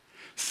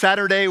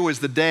 Saturday was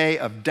the day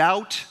of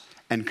doubt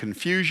and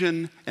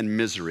confusion and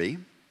misery.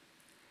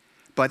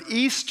 But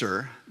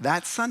Easter,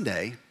 that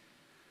Sunday,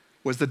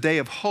 was the day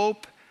of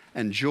hope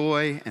and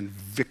joy and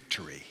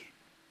victory.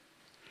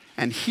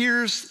 And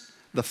here's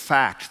the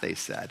fact, they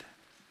said.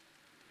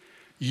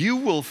 You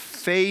will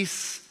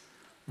face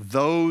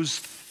those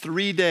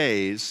 3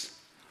 days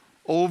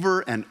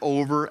over and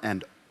over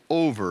and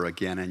over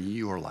again in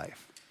your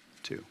life,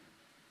 too.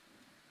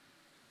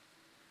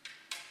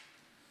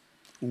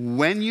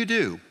 When you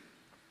do,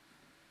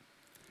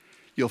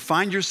 you'll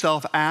find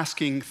yourself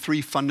asking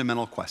 3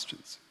 fundamental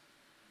questions.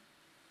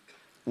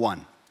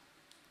 1,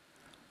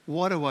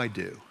 what do I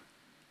do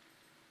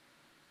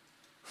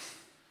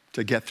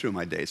to get through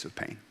my days of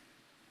pain?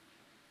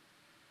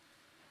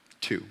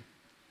 2,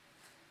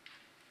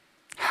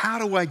 how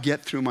do I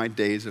get through my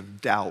days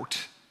of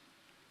doubt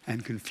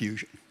and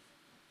confusion?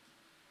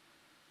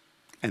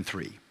 And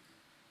 3,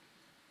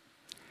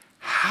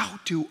 how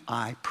do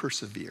I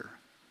persevere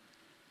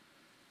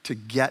to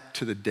get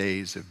to the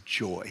days of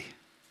joy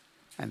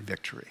and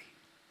victory?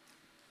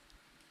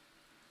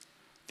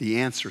 The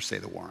answer, say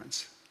the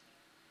Warrens,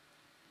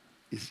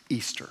 is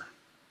Easter.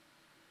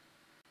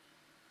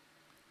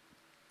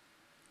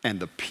 And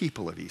the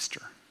people of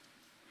Easter.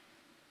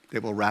 They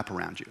will wrap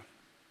around you.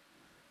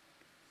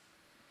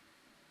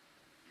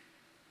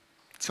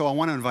 So I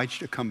want to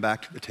invite you to come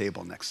back to the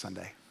table next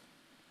Sunday.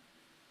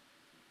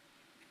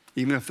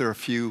 Even if there are a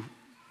few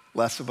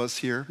less of us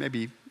here,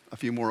 maybe a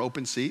few more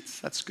open seats,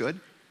 that's good.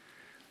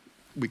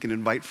 We can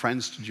invite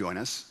friends to join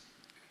us.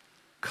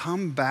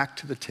 Come back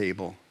to the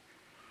table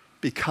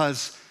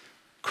because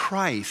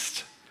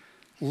Christ,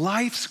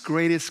 life's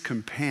greatest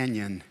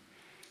companion,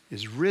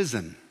 is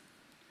risen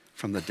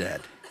from the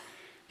dead.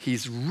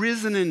 He's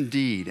risen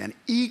indeed and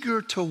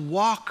eager to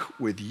walk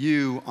with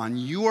you on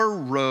your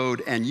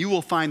road, and you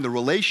will find the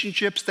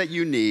relationships that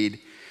you need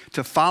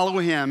to follow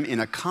him in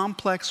a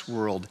complex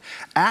world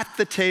at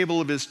the table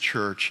of his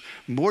church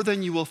more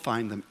than you will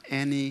find them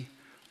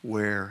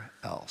anywhere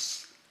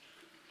else.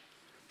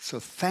 So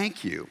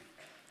thank you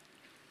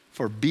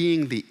for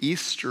being the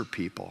Easter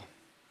people.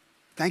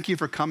 Thank you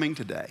for coming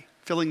today,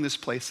 filling this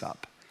place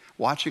up,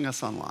 watching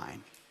us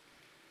online.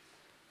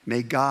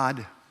 May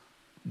God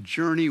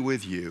journey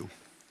with you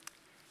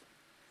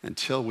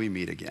until we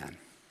meet again.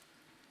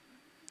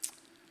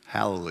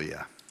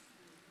 Hallelujah.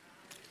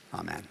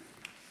 Amen.